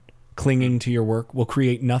on, clinging to your work will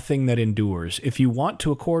create nothing that endures. If you want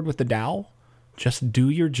to accord with the Tao, just do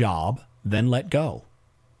your job, then let go.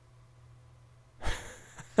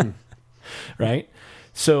 Right?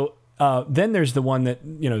 So then there's the one that,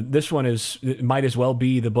 this one it might as well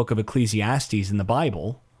be the book of Ecclesiastes in the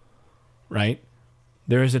Bible, right?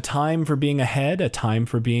 There is a time for being ahead, a time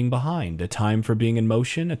for being behind, a time for being in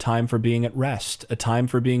motion, a time for being at rest, a time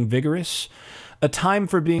for being vigorous, a time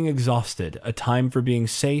for being exhausted, a time for being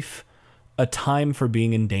safe, a time for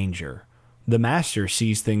being in danger. The master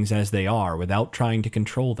sees things as they are without trying to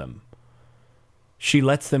control them. She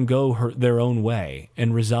lets them go their own way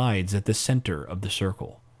and resides at the center of the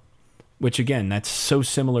circle. Which, again, that's so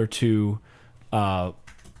similar to,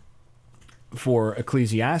 for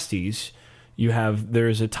Ecclesiastes,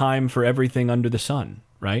 there's a time for everything under the sun,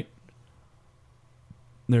 right?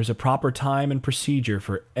 There's a proper time and procedure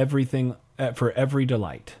for everything, for every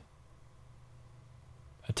delight.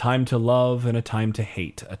 A time to love and a time to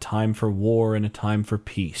hate. A time for war and a time for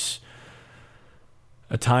peace.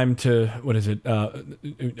 A time to,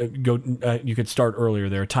 you could start earlier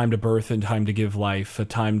there. A time to birth and time to give life. A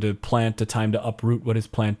time to plant, a time to uproot what is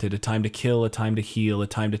planted. A time to kill, a time to heal. A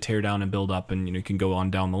time to tear down and build up. And, you can go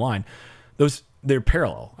on down the line. They're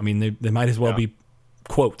parallel. I mean, they might as well be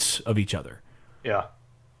quotes of each other. Yeah.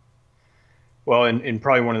 Well, in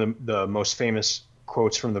probably one of the most famous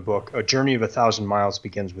quotes from the book, a journey of 1,000 miles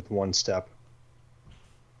begins with one step.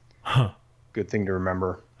 Huh. Good thing to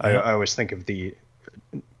remember. Yeah. I always think of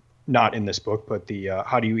not in this book, but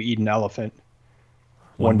how do you eat an elephant?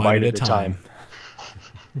 One bite at a time.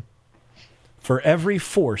 For every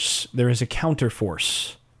force, there is a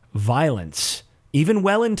counterforce. Violence, even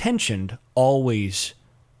well-intentioned, always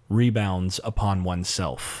rebounds upon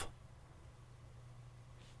oneself.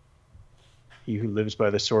 He who lives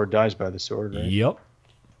by the sword dies by the sword, right? Yep.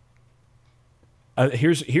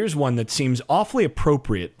 Here's one that seems awfully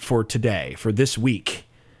appropriate for today, for this week.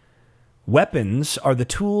 Weapons are the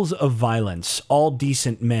tools of violence. All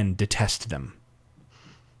decent men detest them.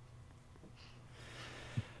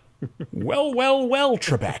 Well,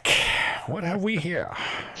 Trebek. What have we here?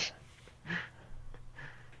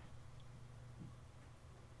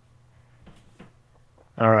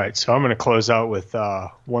 All right, so I'm going to close out with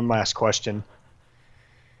one last question.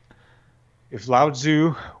 If Lao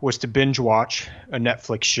Tzu was to binge watch a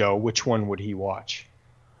Netflix show, which one would he watch?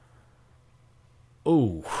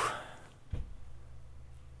 Ooh.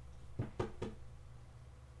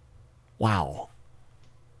 Wow.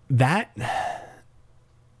 That's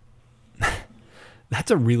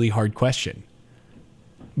a really hard question.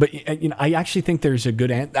 But I actually think there's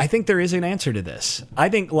I think there is an answer to this. I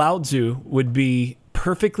think Lao Tzu would be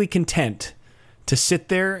perfectly content to sit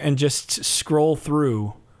there and just scroll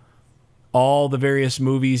through all the various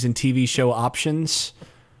movies and TV show options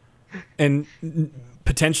and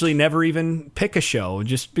potentially never even pick a show.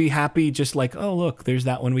 Just be happy, just like, oh, look, there's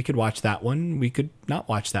that one. We could watch that one. We could not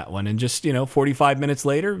watch that one. And just, 45 minutes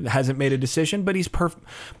later, hasn't made a decision, but he's perfect.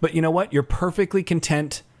 But you know what? You're perfectly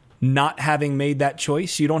content not having made that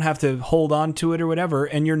choice. You don't have to hold on to it or whatever.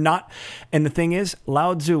 And you're not. And the thing is,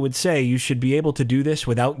 Lao Tzu would say you should be able to do this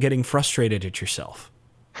without getting frustrated at yourself.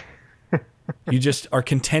 You just are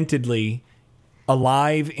contentedly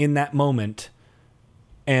alive in that moment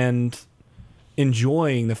and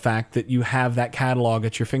enjoying the fact that you have that catalog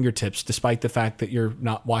at your fingertips, despite the fact that you're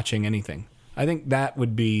not watching anything. I think that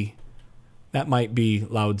might be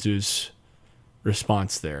Lao Tzu's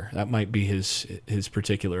response there. That might be his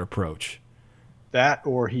particular approach. That,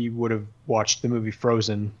 or he would have watched the movie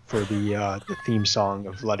Frozen for the theme song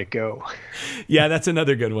of Let It Go. Yeah, that's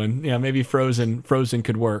another good one. Yeah, maybe Frozen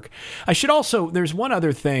could work. I should also, there's one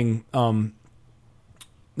other thing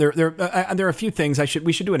there are a few things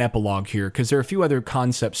we should do an epilogue here, because there are a few other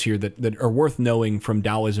concepts here that are worth knowing from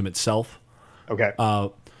Taoism itself. Okay.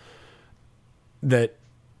 That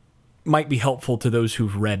might be helpful to those who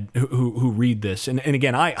read this. And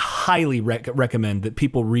again, I highly recommend that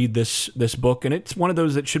people read this book. And it's one of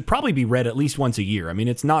those that should probably be read at least once a year. I mean,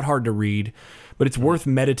 it's not hard to read, but it's worth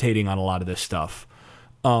meditating on a lot of this stuff.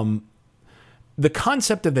 The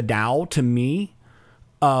concept of the Tao, to me,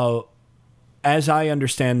 as I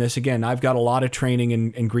understand this, again, I've got a lot of training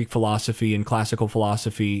in Greek philosophy and classical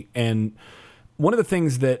philosophy. And one of the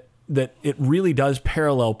things that it really does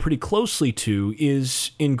parallel pretty closely to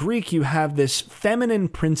is, in Greek, you have this feminine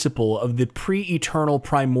principle of the pre-eternal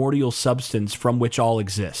primordial substance from which all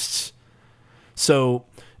exists. So,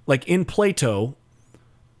 like in Plato,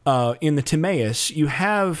 in the Timaeus, you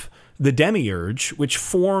have the demiurge, which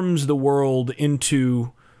forms the world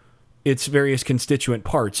into its various constituent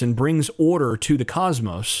parts and brings order to the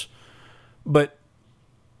cosmos. But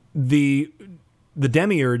the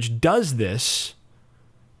demiurge does this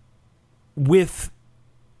with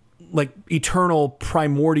like eternal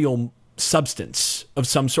primordial substance of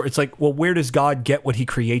some sort. It's like, well, where does God get what he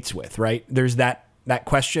creates with, right? There's that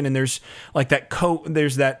question, and there's like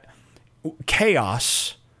there's that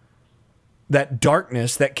chaos, that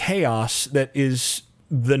darkness, that chaos that is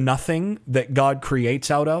the nothing that God creates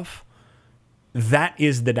out of. That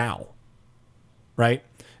is the Tao, right?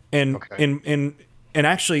 And okay. And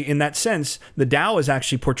actually, in that sense, the Tao is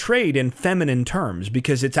actually portrayed in feminine terms,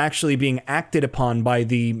 because it's actually being acted upon by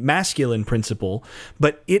the masculine principle,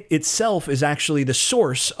 but it itself is actually the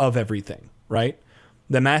source of everything, right?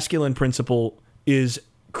 The masculine principle is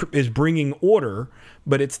bringing order,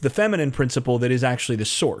 but it's the feminine principle that is actually the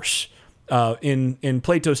source. In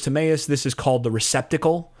Plato's Timaeus, this is called the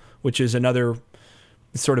receptacle, which is another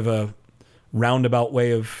sort of a roundabout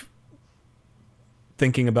way of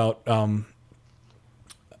thinking about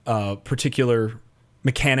particular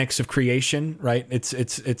mechanics of creation, right? It's like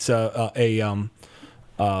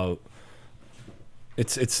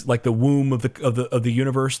the womb of the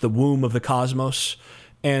universe, the womb of the cosmos,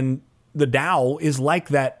 and the Tao is like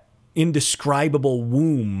that indescribable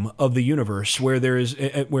womb of the universe where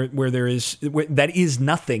that is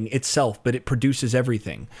nothing itself, but it produces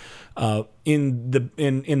everything. In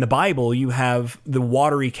the Bible, you have the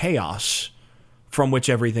watery chaos from which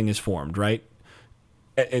everything is formed, right?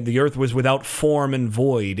 The earth was without form and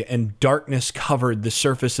void, and darkness covered the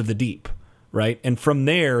surface of the deep, right? And from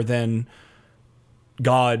there, then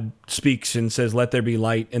God speaks and says, "Let there be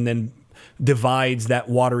light," and then divides that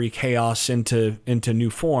watery chaos into new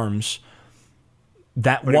forms.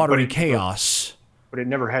 That watery chaos. But it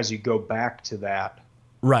never has you go back to that,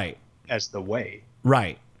 right, as the way.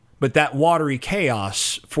 Right. But that watery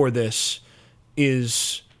chaos for this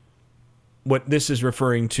is what this is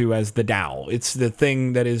referring to as the Tao. It's the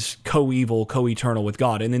thing that is co-evil, co-eternal with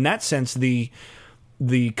God. And in that sense, the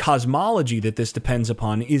cosmology that this depends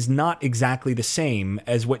upon is not exactly the same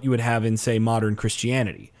as what you would have in, say, modern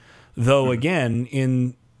Christianity. Though, again,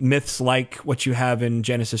 in myths like what you have in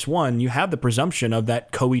Genesis 1, you have the presumption of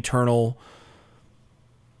that co-eternal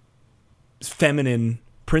feminine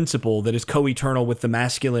principle that is co-eternal with the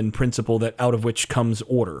masculine principle that out of which comes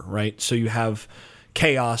order, right? So you have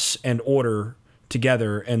chaos and order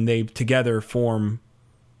together, and they together form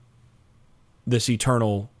this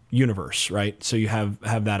eternal universe, right? So you have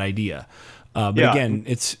that idea. But again,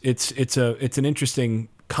 it's an interesting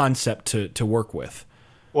concept to work with.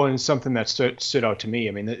 Well, and something that stood out to me.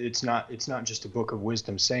 I mean, it's not just a book of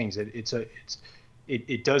wisdom sayings.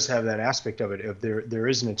 It does have that aspect of it. If there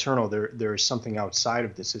is an eternal, there is something outside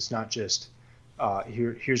of this. It's not just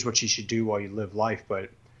here's what you should do while you live life, but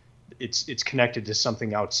it's connected to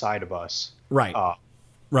something outside of us. Right.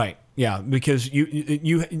 Right. Yeah. Because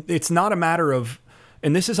you it's not a matter of,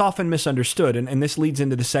 and this is often misunderstood, and this leads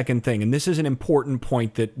into the second thing, and this is an important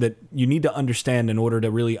point that you need to understand in order to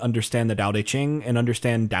really understand the Tao Te Ching and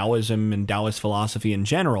understand Taoism and Taoist philosophy in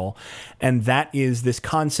general, and that is this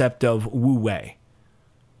concept of Wu Wei,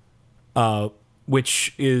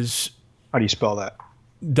 which is... How do you spell that?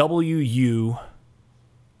 W-U,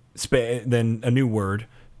 then a new word,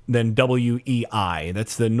 then W-E-I.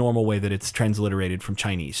 That's the normal way that it's transliterated from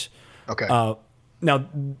Chinese. Okay. Now,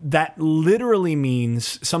 that literally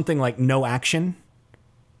means something like no action,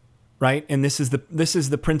 right? And this is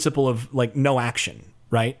the principle of like no action,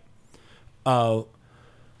 right?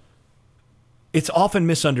 It's often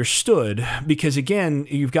misunderstood because, again,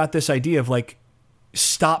 you've got this idea of like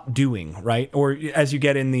stop doing, right? Or as you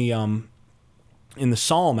get in the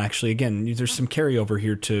Psalm, actually, again, there's some carryover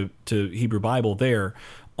here to Hebrew Bible there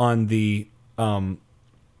on the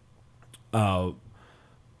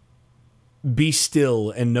be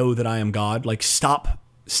still and know that I am God. Like stop,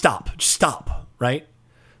 right?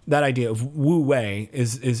 That idea of Wu Wei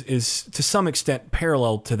is to some extent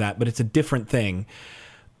parallel to that, but it's a different thing.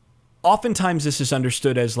 Oftentimes this is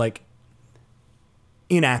understood as like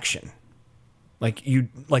inaction. Like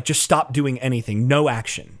just stop doing anything, no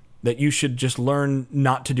action. That you should just learn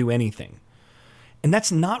not to do anything. And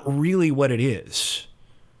that's not really what it is.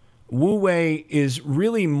 Wu Wei is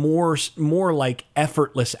really more like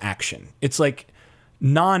effortless action. It's like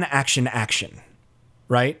non-action action,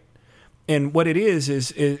 right? And what it is,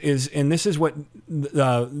 and this is what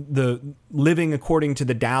the living according to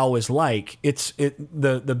the Tao is like.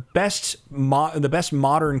 The best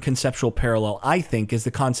modern conceptual parallel, I think, is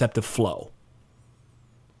the concept of flow,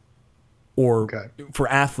 or for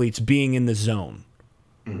athletes, being in the zone,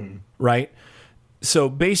 right? So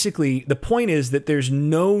basically, the point is that there's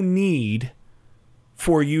no need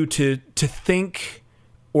for you to think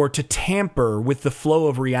or to tamper with the flow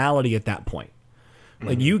of reality at that point.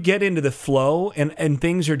 Like you get into the flow and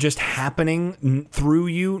things are just happening through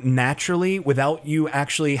you naturally without you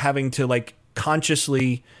actually having to like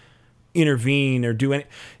consciously intervene or do any.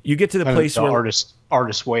 You get to the place the where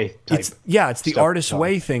artist way type. It's the artist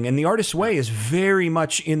way thing, and the artist way is very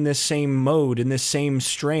much in this same mode, in this same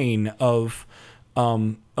strain of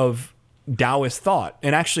Taoist thought.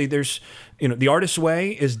 And actually, there's the artist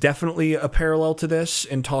way is definitely a parallel to this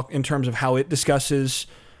in terms of how it discusses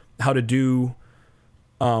how to do.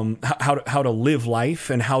 How to live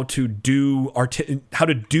life and how to do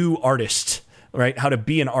artist, right? How to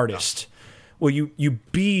be an artist. Well, you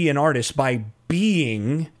be an artist by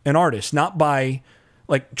being an artist, not by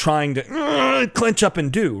like trying to clench up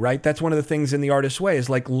and do, right? That's one of the things in the artist way is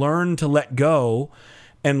like learn to let go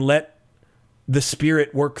and let the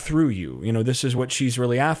spirit work through you. This is what she's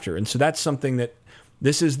really after. And so that's something that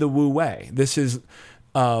this is the Wu Wei. This is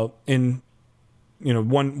one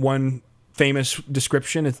famous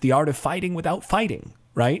description. It's the art of fighting without fighting,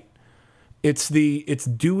 right? It's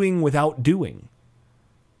doing without doing.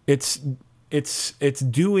 It's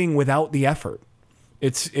doing without the effort.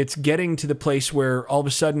 It's getting to the place where all of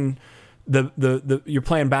a sudden the you're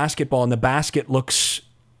playing basketball and the basket looks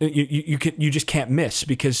you just can't miss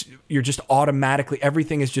because you're just automatically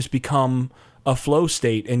everything has just become a flow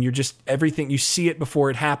state and you're just everything you see it before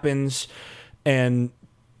it happens and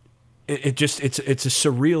it's a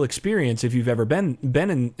surreal experience if you've ever been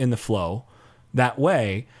in the flow that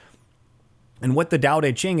way. And what the Tao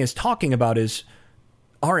Te Ching is talking about is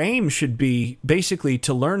our aim should be basically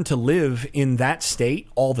to learn to live in that state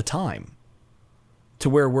all the time, to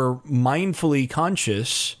where we're mindfully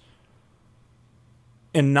conscious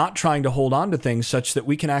and not trying to hold on to things such that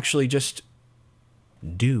we can actually just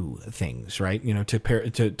do things, right?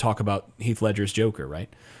 To talk about Heath Ledger's Joker, right?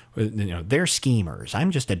 They're schemers.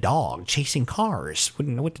 I'm just a dog chasing cars.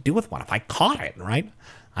 Wouldn't know what to do with one if I caught it, right?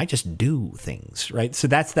 I just do things, right? So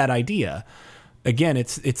that's that idea. Again,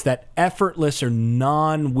 it's that effortless or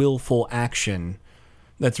non-willful action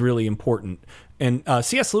that's really important. And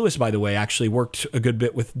C.S. Lewis, by the way, actually worked a good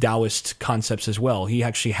bit with Taoist concepts as well. He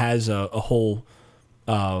actually has a whole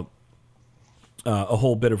bit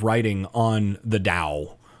of writing on the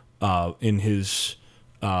Tao in his,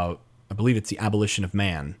 I believe it's The Abolition of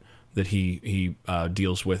Man, that he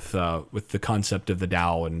deals with the concept of the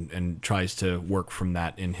Tao and tries to work from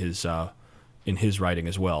that in his writing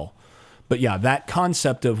as well. But yeah, that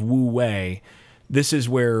concept of Wu Wei, this is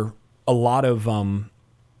where a lot of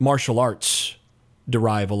martial arts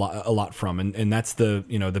derive a lot from, and that's the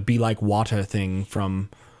be like water thing from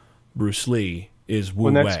Bruce Lee is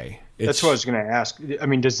Wu Wei. That's what I was going to ask. I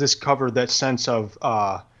mean, does this cover that sense of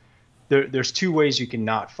there's two ways you can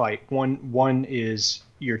not fight. One is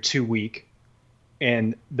you're too weak,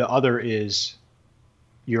 and the other is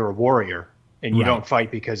you're a warrior and you don't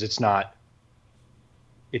fight because it's not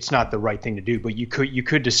the right thing to do. But you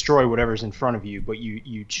could destroy whatever's in front of you, but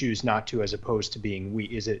you choose not to, as opposed to being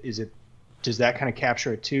weak. Is it? Does that kind of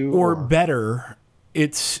capture it too? Or better,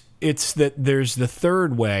 it's that there's the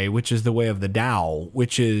third way, which is the way of the Tao,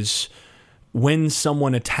 which is when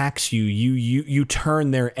someone attacks you, you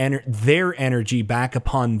turn their energy back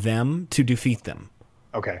upon them to defeat them.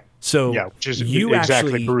 Okay. So yeah, which is you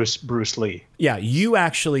exactly actually, Bruce Lee. Yeah, you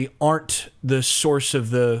actually aren't the source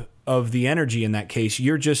of the energy in that case.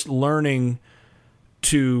 You're just learning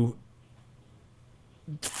to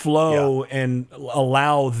flow and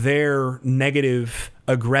allow their negative,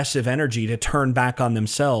 aggressive energy to turn back on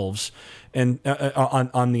themselves and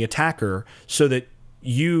on the attacker, so that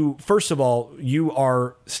you, first of all, you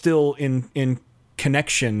are still in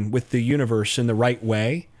connection with the universe in the right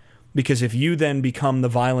way. Because if you then become the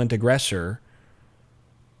violent aggressor,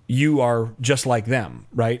 you are just like them,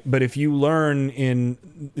 right? But if you learn and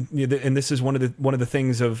this is one of the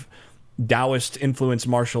things of Taoist influenced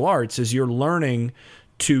martial arts, is you're learning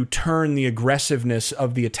to turn the aggressiveness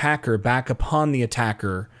of the attacker back upon the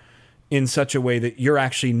attacker in such a way that you're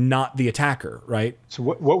actually not the attacker, right? So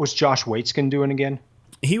what was Josh Waitzkin doing again?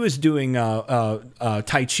 He was doing Tai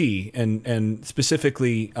Chi and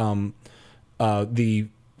specifically the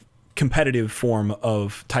competitive form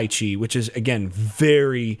of Tai Chi, which is, again,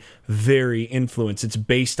 very, very influenced. It's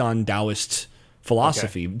based on Taoist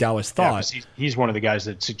philosophy, Taoist thought. Yeah, he's one of the guys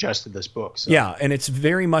that suggested this book. So. Yeah, and it's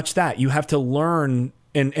very much that. You have to learn,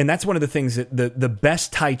 and that's one of the things that the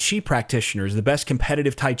best Tai Chi practitioners, the best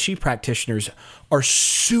competitive Tai Chi practitioners are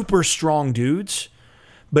super strong dudes.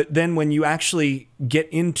 But then when you actually get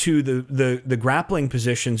into the grappling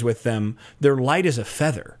positions with them, they're light as a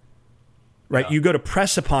feather. Right, you go to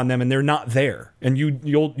press upon them, and they're not there, and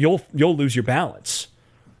you'll lose your balance.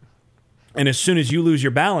 And as soon as you lose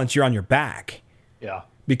your balance, you're on your back. Yeah,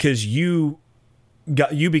 because you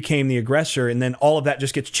became the aggressor, and then all of that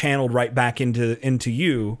just gets channeled right back into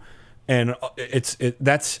you, and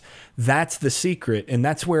that's the secret, and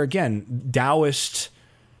that's where, again, Taoist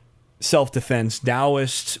self-defense,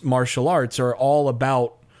 Taoist martial arts are all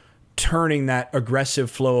about turning that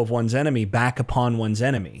aggressive flow of one's enemy back upon one's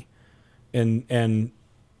enemy. And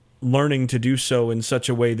learning to do so in such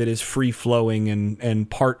a way that is free-flowing and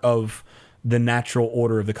part of the natural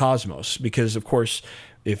order of the cosmos. Because, of course,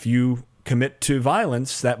 if you commit to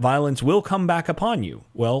violence, that violence will come back upon you.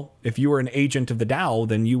 Well, if you are an agent of the Tao,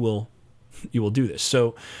 then you will do this.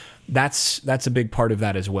 So that's a big part of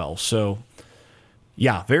that as well. So,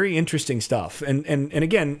 yeah, very interesting stuff. And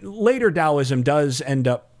again, later Taoism does end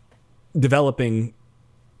up developing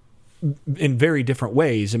in very different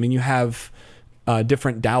ways. I mean, you have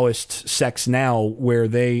different Taoist sects now where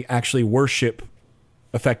they actually worship,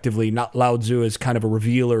 effectively, not Lao Tzu as kind of a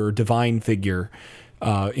revealer or divine figure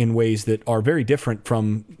in ways that are very different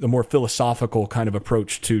from the more philosophical kind of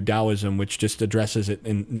approach to Taoism, which just addresses it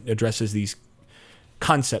and addresses these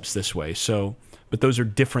concepts this way. So, but those are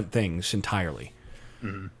different things entirely.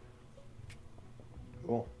 Mm-hmm.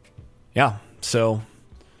 Cool. Yeah. So,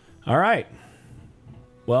 all right.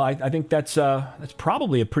 Well, I think that's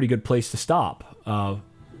probably a pretty good place to stop.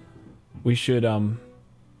 We should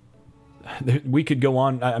we could go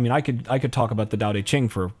on. I mean, I could talk about the Tao Te Ching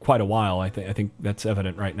for quite a while. I think that's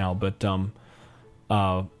evident right now. But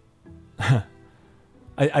I'll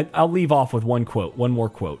leave off with one more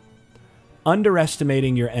quote.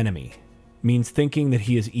 Underestimating your enemy means thinking that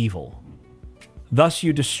he is evil. Thus,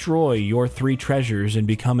 you destroy your 3 treasures and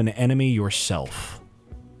become an enemy yourself.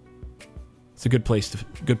 It's a good place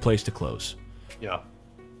to close. Yeah.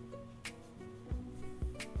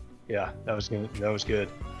 Yeah, that was good.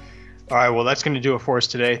 All right, well, that's going to do it for us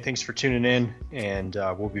today. Thanks for tuning in, and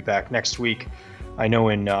we'll be back next week. I know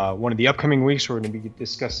in one of the upcoming weeks we're going to be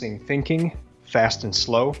discussing thinking fast and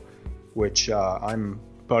slow, which I'm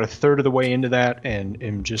about a third of the way into that and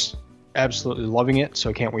am just absolutely loving it,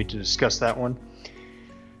 so I can't wait to discuss that one.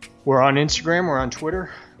 We're on Instagram, we're on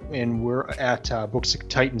Twitter, and we're at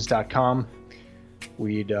booksofTitans.com.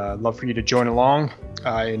 We'd love for you to join along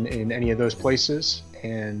in any of those places,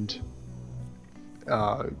 and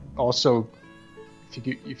also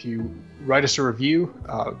if you write us a review,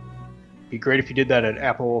 be great if you did that at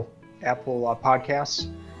Apple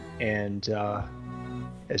Podcasts, and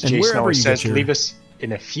as Jason always says, leave us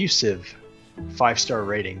an effusive 5-star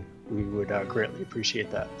rating. We would greatly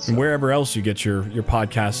appreciate that. So. And wherever else you get your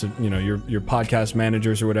podcasts, your podcast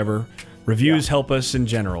managers or whatever. Reviews help us in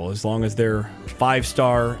general, as long as they're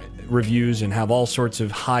 5-star reviews and have all sorts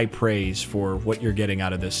of high praise for what you're getting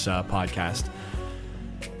out of this podcast.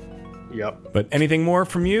 Yep. But anything more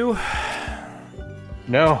from you?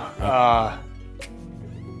 No.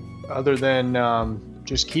 Other than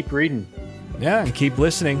just keep reading. Yeah, and keep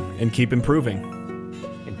listening and keep improving.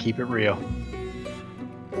 And keep it real.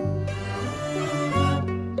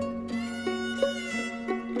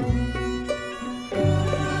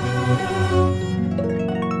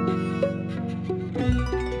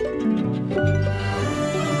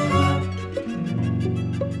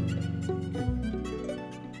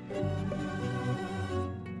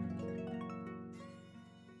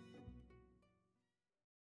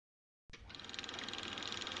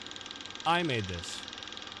 I made this.